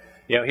thing.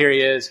 Here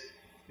he is,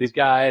 these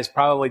guys,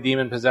 probably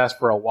demon-possessed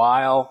for a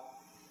while.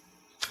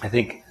 I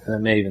think, I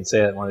may even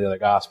say that in one of the other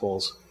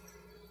Gospels.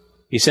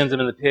 He sends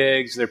them in the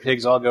pigs. Their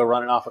pigs all go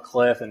running off a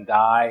cliff and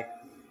die.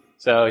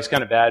 So he's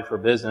kind of bad for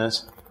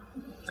business.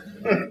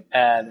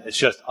 And it's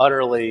just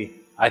utterly,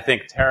 I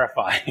think,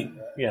 terrifying.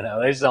 They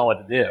just don't know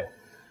what to do.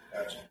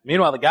 Gotcha.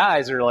 Meanwhile, the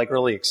guys are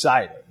really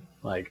excited.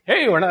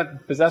 Hey, we're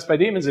not possessed by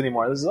demons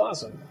anymore. This is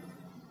awesome.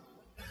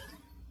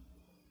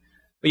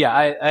 But yeah,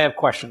 I have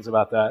questions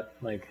about that.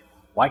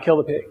 Why kill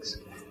the pigs?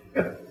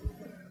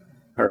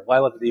 Or why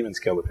let the demons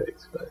kill the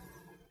pigs? But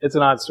it's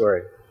an odd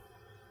story.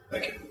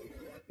 Thank you.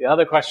 The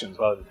other questions,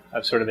 well,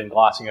 I've sort of been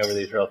glossing over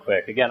these real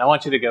quick. Again, I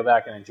want you to go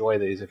back and enjoy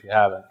these if you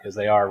haven't, because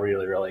they are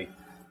really, really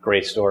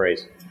great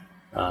stories.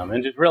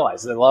 And just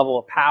realize the level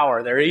of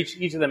power.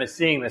 Each of them is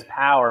seeing this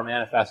power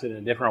manifested in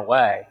a different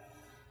way,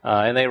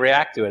 and they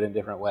react to it in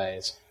different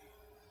ways.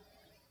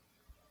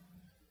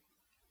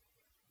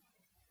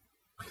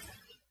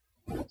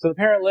 So the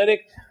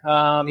paralytic,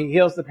 he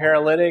heals the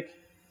paralytic.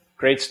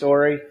 Great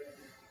story.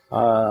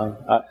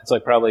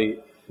 It's probably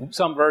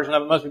some version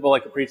of it. Most people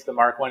like to preach the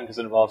Mark one because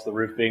it involves the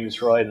roof being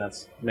destroyed, and that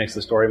makes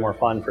the story more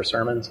fun for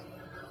sermons.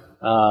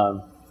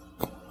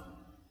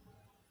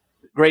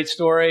 Great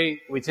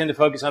story. We tend to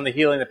focus on the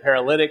healing of the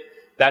paralytic.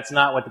 That's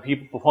not what the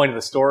point of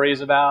the story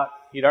is about.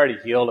 He'd already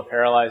healed a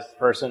paralyzed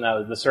person.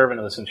 The servant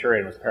of the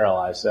centurion was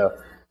paralyzed. So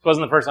it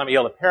wasn't the first time he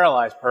healed a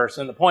paralyzed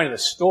person. The point of the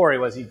story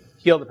was he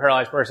healed the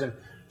paralyzed person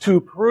to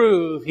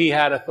prove he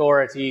had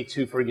authority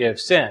to forgive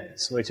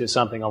sins, which is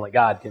something only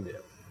God can do.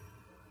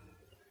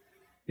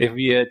 If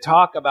you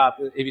talk about,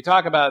 there's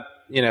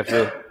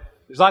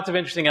lots of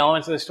interesting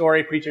elements of the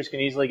story. Preachers can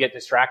easily get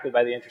distracted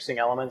by the interesting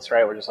elements,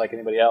 right? We're just like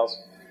anybody else.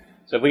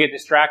 So if we get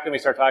distracted and we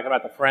start talking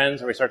about the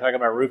Friends, or we start talking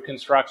about roof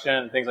construction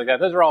and things like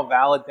that, those are all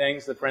valid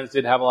things. The Friends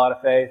did have a lot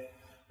of faith.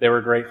 They were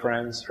great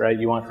friends, right?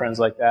 You want friends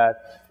like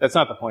that. That's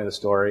not the point of the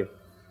story.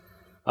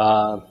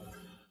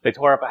 They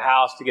tore up a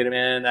house to get him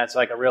in. That's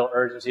like a real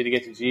urgency to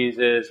get to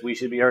Jesus. We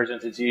should be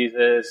urgent to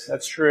Jesus.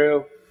 That's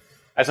true.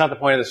 That's not the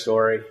point of the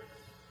story.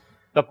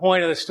 The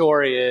point of the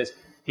story is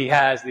he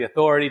has the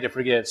authority to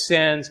forgive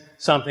sins,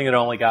 something that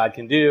only God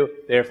can do.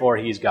 Therefore,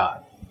 he's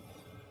God.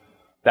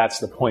 That's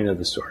the point of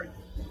the story.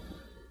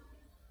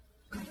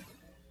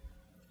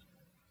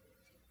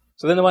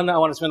 So then the one I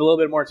want to spend a little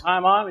bit more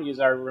time on, we use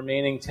our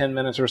remaining 10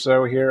 minutes or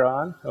so here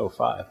on.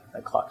 5.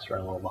 That clock's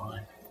running a little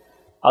behind.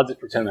 I'll just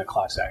pretend that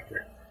clock's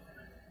accurate.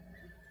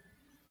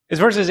 It's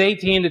verses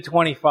 18 to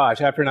 25,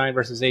 chapter 9,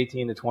 verses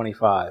 18 to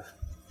 25.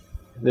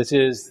 This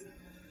is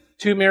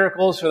 2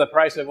 miracles for the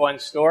price of 1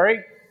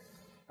 story.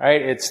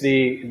 Right? It's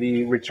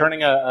the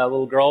returning a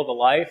little girl to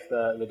life,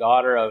 the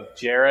daughter of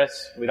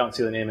Jairus. We don't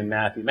see the name in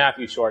Matthew.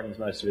 Matthew shortens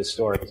most of his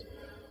stories.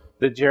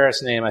 The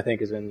Jairus name, I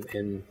think, is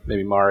in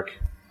maybe Mark.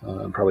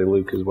 Probably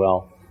Luke as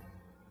well.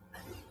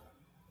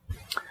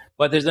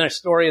 But there's a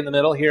story in the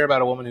middle here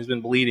about a woman who's been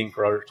bleeding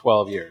for over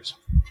 12 years.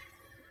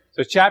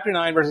 So chapter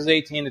 9, verses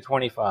 18 to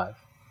 25.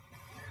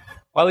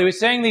 While he was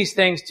saying these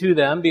things to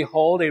them,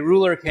 behold, a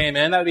ruler came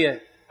in. That would be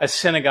a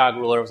synagogue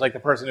ruler. It was like the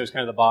person who was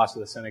kind of the boss of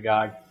the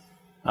synagogue.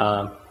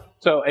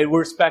 So a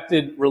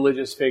respected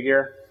religious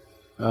figure.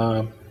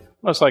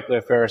 Most likely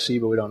a Pharisee,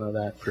 but we don't know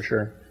that for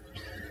sure.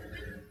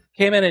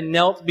 Came in and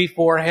knelt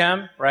before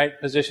him, right?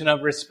 Position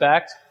of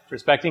respect.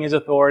 Respecting his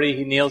authority,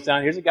 he kneels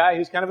down. Here's a guy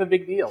who's kind of a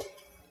big deal.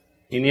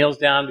 He kneels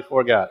down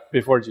before God,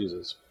 before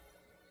Jesus.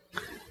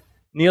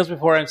 Kneels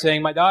before him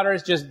saying, my daughter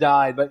has just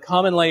died, but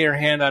come and lay your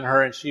hand on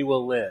her and she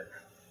will live.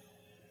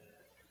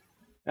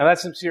 Now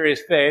that's some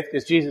serious faith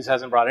because Jesus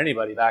hasn't brought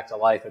anybody back to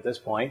life at this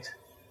point.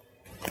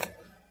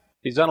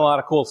 He's done a lot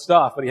of cool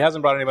stuff, but he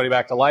hasn't brought anybody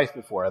back to life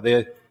before.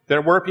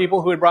 There were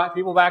people who had brought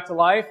people back to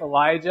life.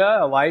 Elijah,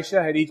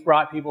 Elisha had each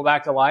brought people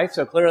back to life.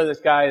 So clearly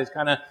this guy's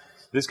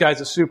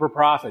a super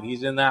prophet.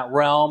 He's in that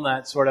realm,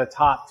 that sort of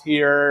top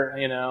tier,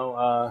 if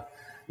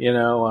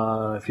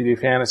you do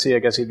fantasy, I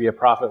guess he'd be a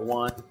prophet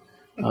 1.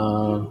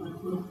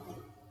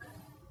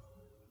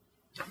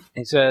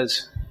 He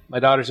says, my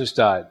daughter's just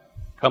died.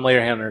 Come lay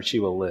your hand on her, she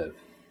will live.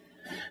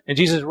 And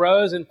Jesus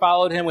rose and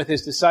followed him with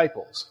his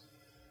disciples.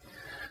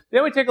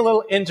 Then we take a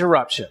little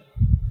interruption.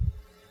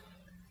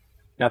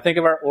 Now think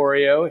of our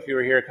Oreo. If you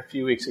were here a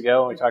few weeks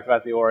ago and we talked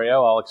about the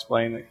Oreo, I'll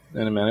explain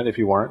in a minute if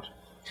you weren't.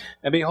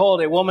 And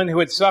behold, a woman who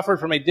had suffered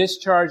from a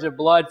discharge of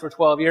blood for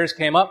 12 years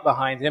came up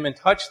behind him and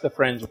touched the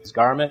fringe of his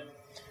garment.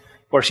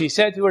 For she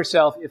said to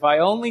herself, if I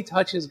only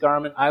touch his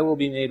garment, I will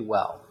be made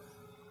well.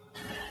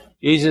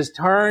 Jesus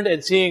turned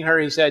and seeing her,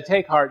 he said,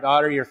 take heart,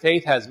 daughter, your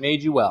faith has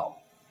made you well.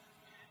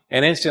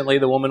 And instantly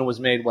the woman was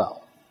made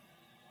well.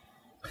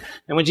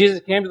 And when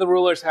Jesus came to the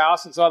ruler's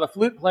house and saw the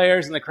flute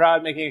players and the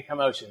crowd making a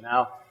commotion.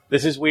 Now,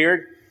 this is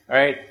weird,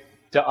 right,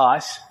 to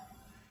us.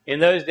 In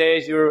those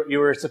days, you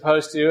were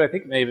supposed to, I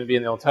think it may even be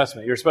in the Old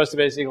Testament, you were supposed to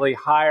basically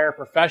hire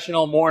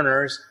professional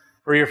mourners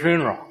for your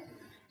funeral.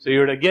 So you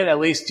were to get at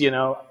least,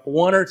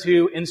 1 or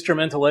 2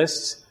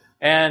 instrumentalists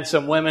and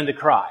some women to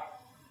cry.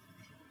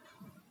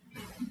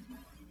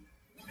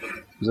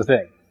 It was a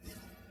thing.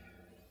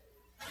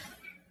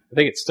 I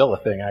think it's still a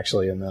thing,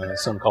 actually, in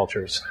some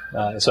cultures,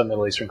 in some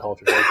Middle Eastern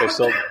cultures. They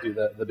still do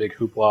the big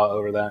hoopla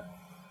over that.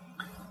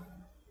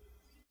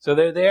 So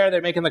they're there,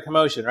 they're making the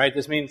commotion, right?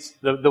 This means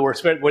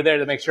we're there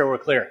to make sure we're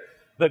clear.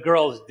 The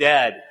girl's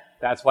dead.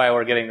 That's why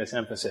we're getting this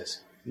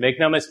emphasis. Make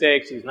no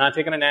mistake, she's not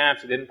taking a nap,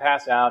 she didn't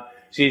pass out.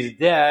 She's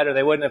dead, or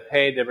they wouldn't have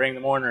paid to bring the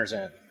mourners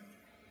in.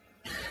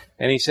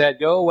 And he said,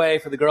 go away,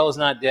 for the girl is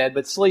not dead,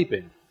 but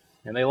sleeping.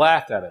 And they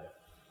laughed at him.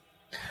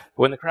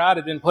 When the crowd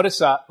had been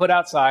put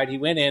outside, he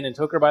went in and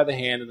took her by the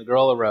hand, and the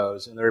girl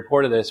arose. And the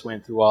report of this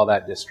went through all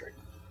that district.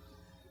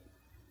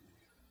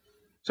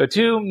 So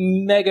 2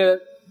 mega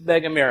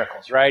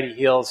miracles, right? He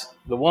heals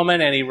the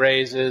woman and he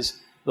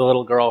raises the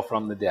little girl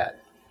from the dead.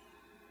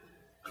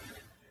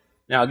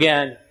 Now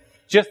again,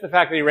 just the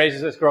fact that he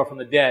raises this girl from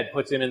the dead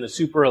puts him in the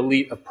super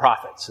elite of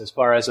prophets as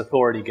far as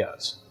authority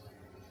goes.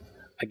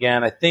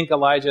 Again, I think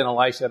Elijah and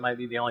Elisha might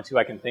be the only 2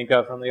 I can think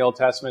of from the Old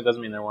Testament.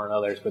 Doesn't mean there weren't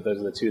others, but those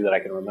are the 2 that I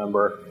can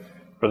remember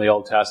from the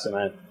Old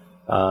Testament.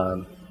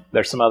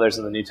 There's some others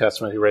in the New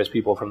Testament who raise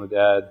people from the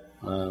dead.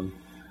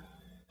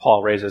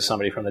 Paul raises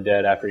somebody from the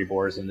dead after he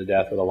bores him to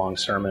death with a long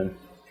sermon.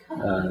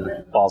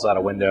 Falls out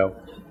a window.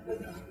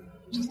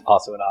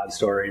 Also an odd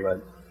story,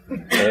 but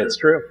it's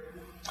true.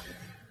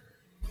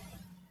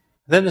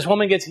 Then this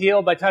woman gets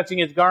healed by touching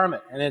his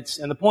garment.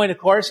 And the point, of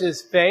course, is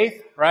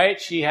faith,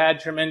 right? She had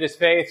tremendous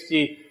faith.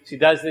 She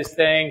does this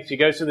thing. She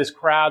goes to this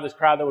crowd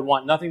that would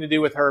want nothing to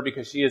do with her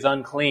because she is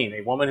unclean.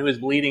 A woman who is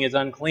bleeding is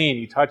unclean.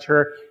 You touch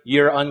her,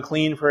 you're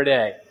unclean for a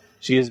day.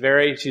 She's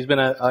been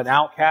an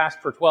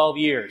outcast for 12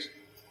 years.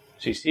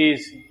 She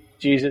sees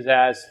Jesus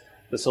as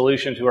the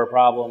solution to her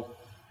problem.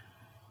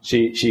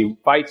 She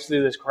fights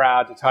through this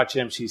crowd to touch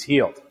him. She's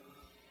healed.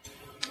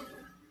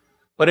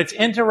 But it's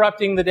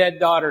interrupting the dead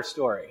daughter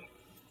story.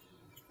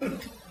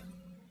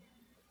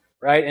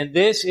 Right? And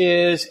this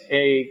is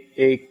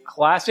a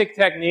classic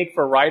technique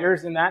for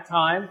writers in that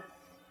time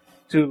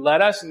to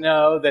let us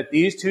know that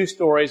these two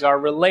stories are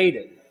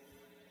related.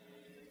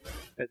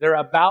 That they're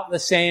about the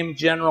same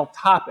general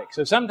topic.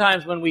 So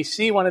sometimes when we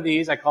see one of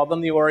these, I called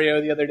them the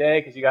Oreo the other day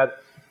because you got,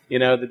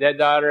 the dead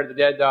daughter,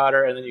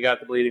 and then you got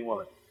the bleeding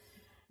woman.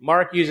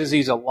 Mark uses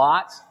these a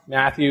lot.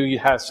 Matthew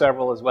has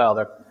several as well.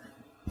 The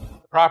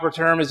proper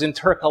term is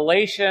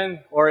intercalation.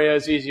 Oreo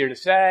is easier to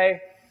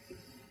say.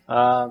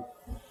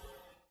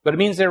 But it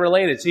means they're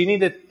related. So you need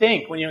to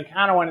think, when you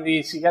encounter one of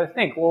these, you got to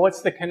think, well,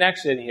 what's the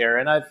connection here?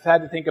 And I've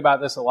had to think about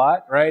this a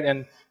lot, right?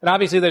 And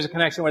obviously there's a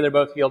connection where they're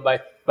both healed by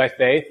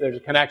faith. There's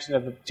a connection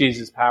of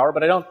Jesus' power.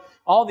 But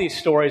all these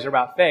stories are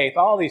about faith.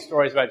 All these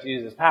stories are about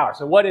Jesus' power.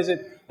 So what is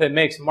it that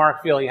makes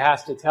Mark feel he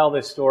has to tell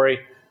this story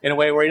in a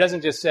way where he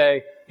doesn't just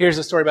say, here's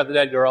a story about the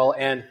dead girl,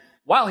 and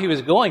while he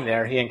was going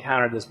there, he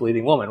encountered this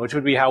bleeding woman, which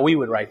would be how we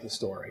would write the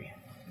story,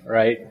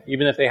 right?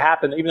 Even though they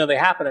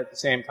happen at the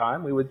same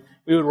time, we would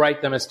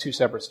write them as two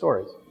separate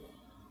stories.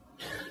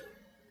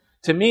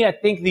 To me, I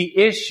think the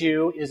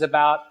issue is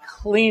about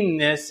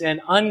cleanness and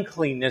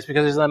uncleanness,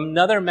 because there's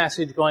another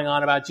message going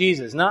on about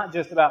Jesus, not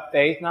just about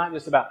faith, not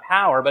just about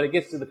power, but it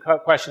gets to the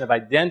question of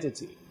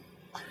identity.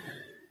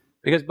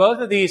 Because both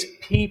of these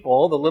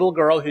people, the little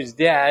girl who's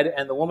dead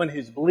and the woman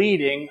who's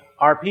bleeding,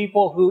 are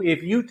people who,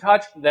 if you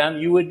touched them,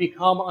 you would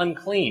become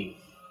unclean.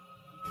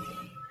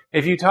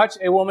 If you touch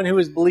a woman who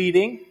is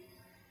bleeding,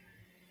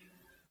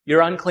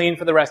 you're unclean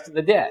for the rest of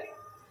the day,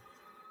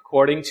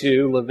 according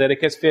to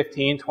Leviticus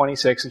 15,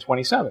 26, and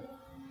 27.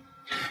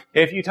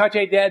 If you touch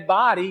a dead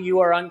body,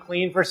 you are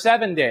unclean for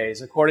 7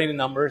 days, according to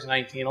Numbers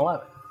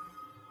 19:11.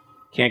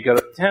 Can't go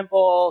to the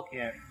temple,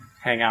 can't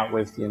hang out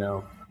with,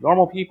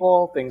 normal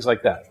people, things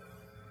like that.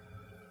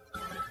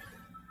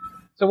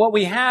 So what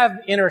we have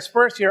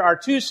interspersed here are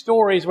two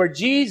stories where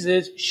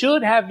Jesus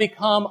should have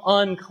become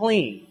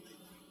unclean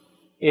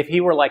if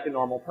he were like a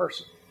normal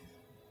person.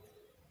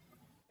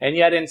 And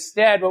yet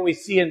instead, what we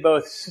see in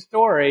both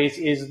stories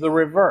is the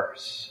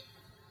reverse.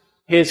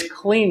 His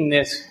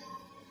cleanness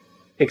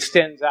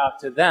extends out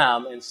to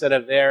them instead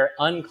of their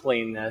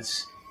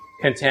uncleanness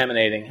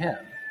contaminating him.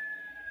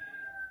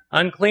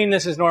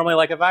 Uncleanness is normally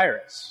like a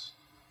virus.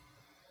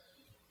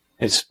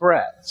 It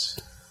spreads.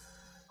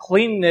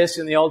 Cleanness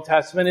in the Old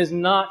Testament is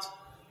not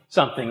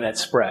something that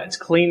spreads.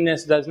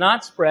 Cleanness does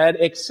not spread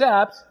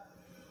except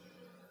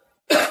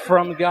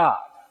from God.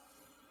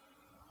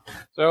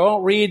 So I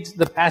won't read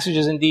the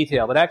passages in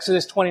detail, but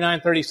Exodus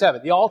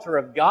 29:37, the altar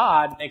of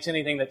God makes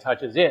anything that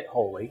touches it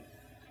holy.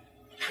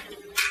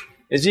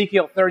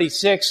 Ezekiel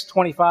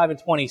 36:25 and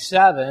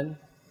 27,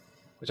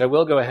 which I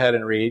will go ahead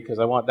and read because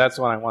that's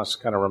the one I want us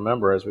to kind of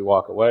remember as we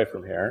walk away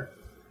from here.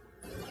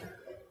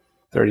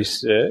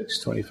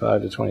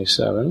 36:25 to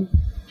 27.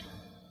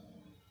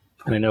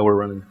 And I know we're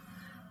running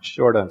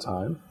short on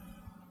time.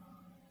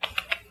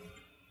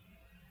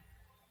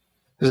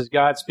 This is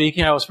God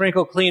speaking. I will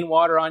sprinkle clean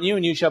water on you,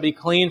 and you shall be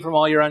clean from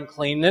all your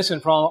uncleanness,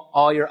 and from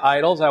all your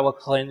idols I will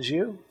cleanse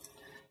you.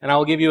 And I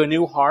will give you a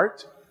new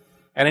heart,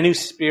 and a new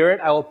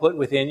spirit I will put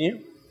within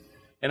you.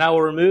 And I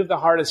will remove the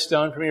heart of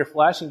stone from your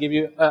flesh and give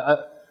you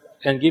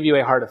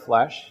a heart of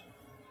flesh.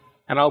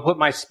 And I will put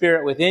my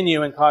spirit within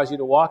you and cause you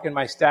to walk in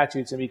my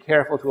statutes and be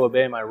careful to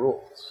obey my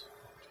rules.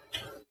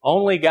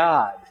 Only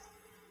God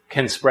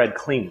can spread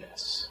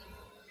cleanness.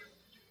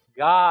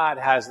 God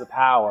has the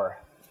power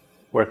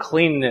where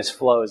cleanness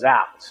flows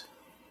out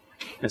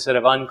instead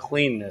of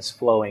uncleanness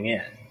flowing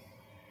in.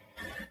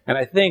 And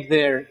I think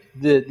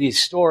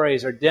these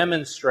stories are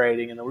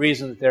demonstrating, and the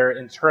reason that they're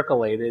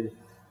intercalated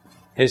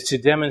is to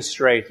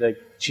demonstrate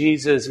that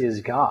Jesus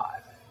is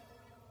God.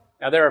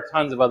 Now, there are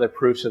tons of other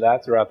proofs of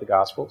that throughout the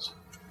Gospels.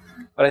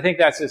 But I think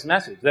that's his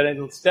message, that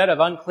instead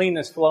of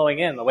uncleanness flowing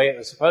in the way it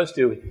was supposed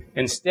to,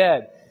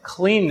 instead,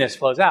 cleanness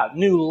flows out.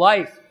 New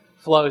life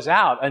flows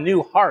out. A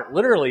new heart,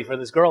 literally, for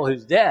this girl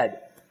who's dead,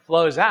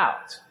 flows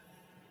out.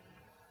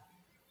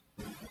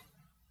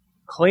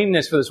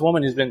 Cleanness for this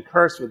woman who's been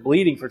cursed with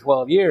bleeding for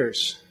 12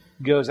 years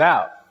goes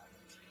out.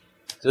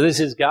 So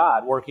this is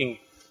God working.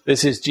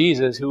 This is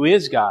Jesus, who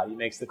is God. He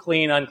makes the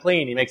clean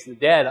unclean. He makes the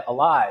dead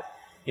alive.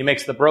 He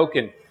makes the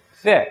broken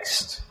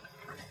fixed.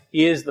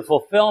 He is the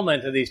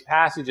fulfillment of these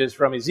passages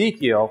from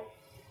Ezekiel.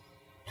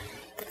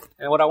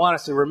 And what I want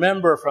us to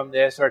remember from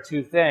this are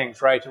two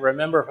things, right? To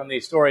remember from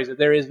these stories that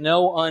there is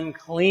no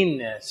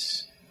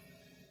uncleanness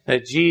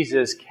that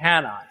Jesus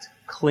cannot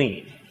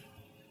clean,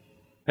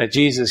 that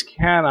Jesus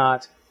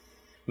cannot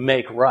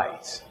make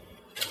right.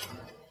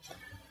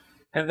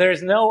 And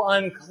there's no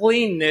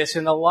uncleanness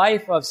in the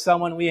life of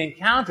someone we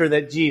encounter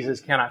that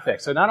Jesus cannot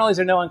fix. So not only is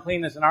there no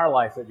uncleanness in our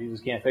life that Jesus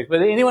can't fix,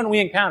 but anyone we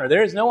encounter,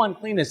 there is no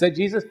uncleanness that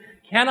Jesus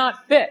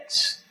cannot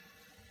fix.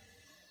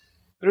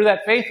 Through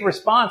that faith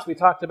response we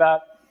talked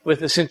about with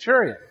the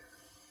centurion.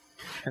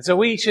 And so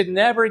we should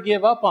never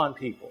give up on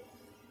people,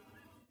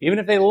 even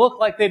if they look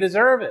like they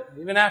deserve it,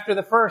 even after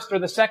the first or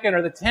the second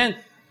or the 10th.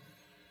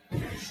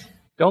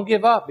 Don't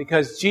give up,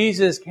 because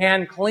Jesus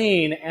can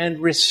clean and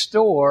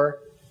restore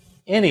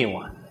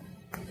anyone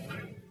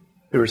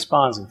who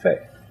responds in faith.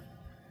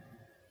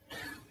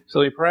 So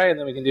we pray, and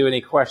then we can do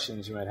any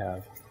questions you might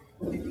have.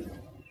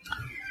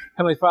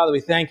 Heavenly Father,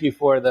 we thank you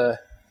for the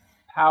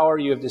power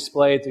you have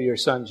displayed through your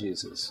Son,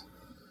 Jesus.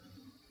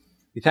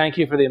 We thank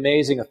you for the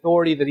amazing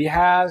authority that he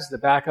has to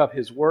back up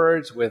his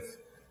words with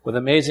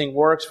amazing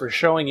works for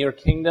showing your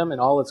kingdom and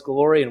all its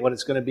glory and what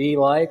it's going to be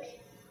like.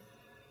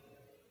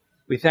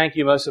 We thank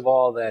you most of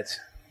all that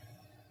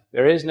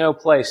there is no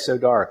place so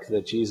dark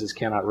that Jesus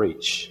cannot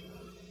reach.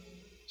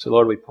 So,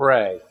 Lord, we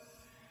pray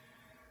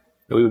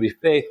that we would be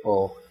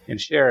faithful in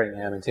sharing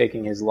him and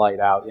taking his light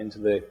out into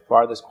the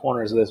farthest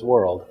corners of this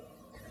world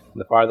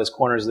and the farthest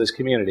corners of this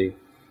community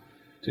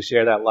to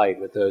share that light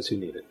with those who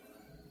need it.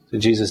 In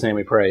Jesus' name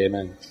we pray,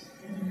 amen.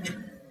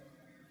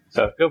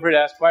 So feel free to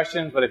ask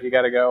questions, but if you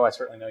got to go, I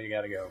certainly know you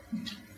got to go.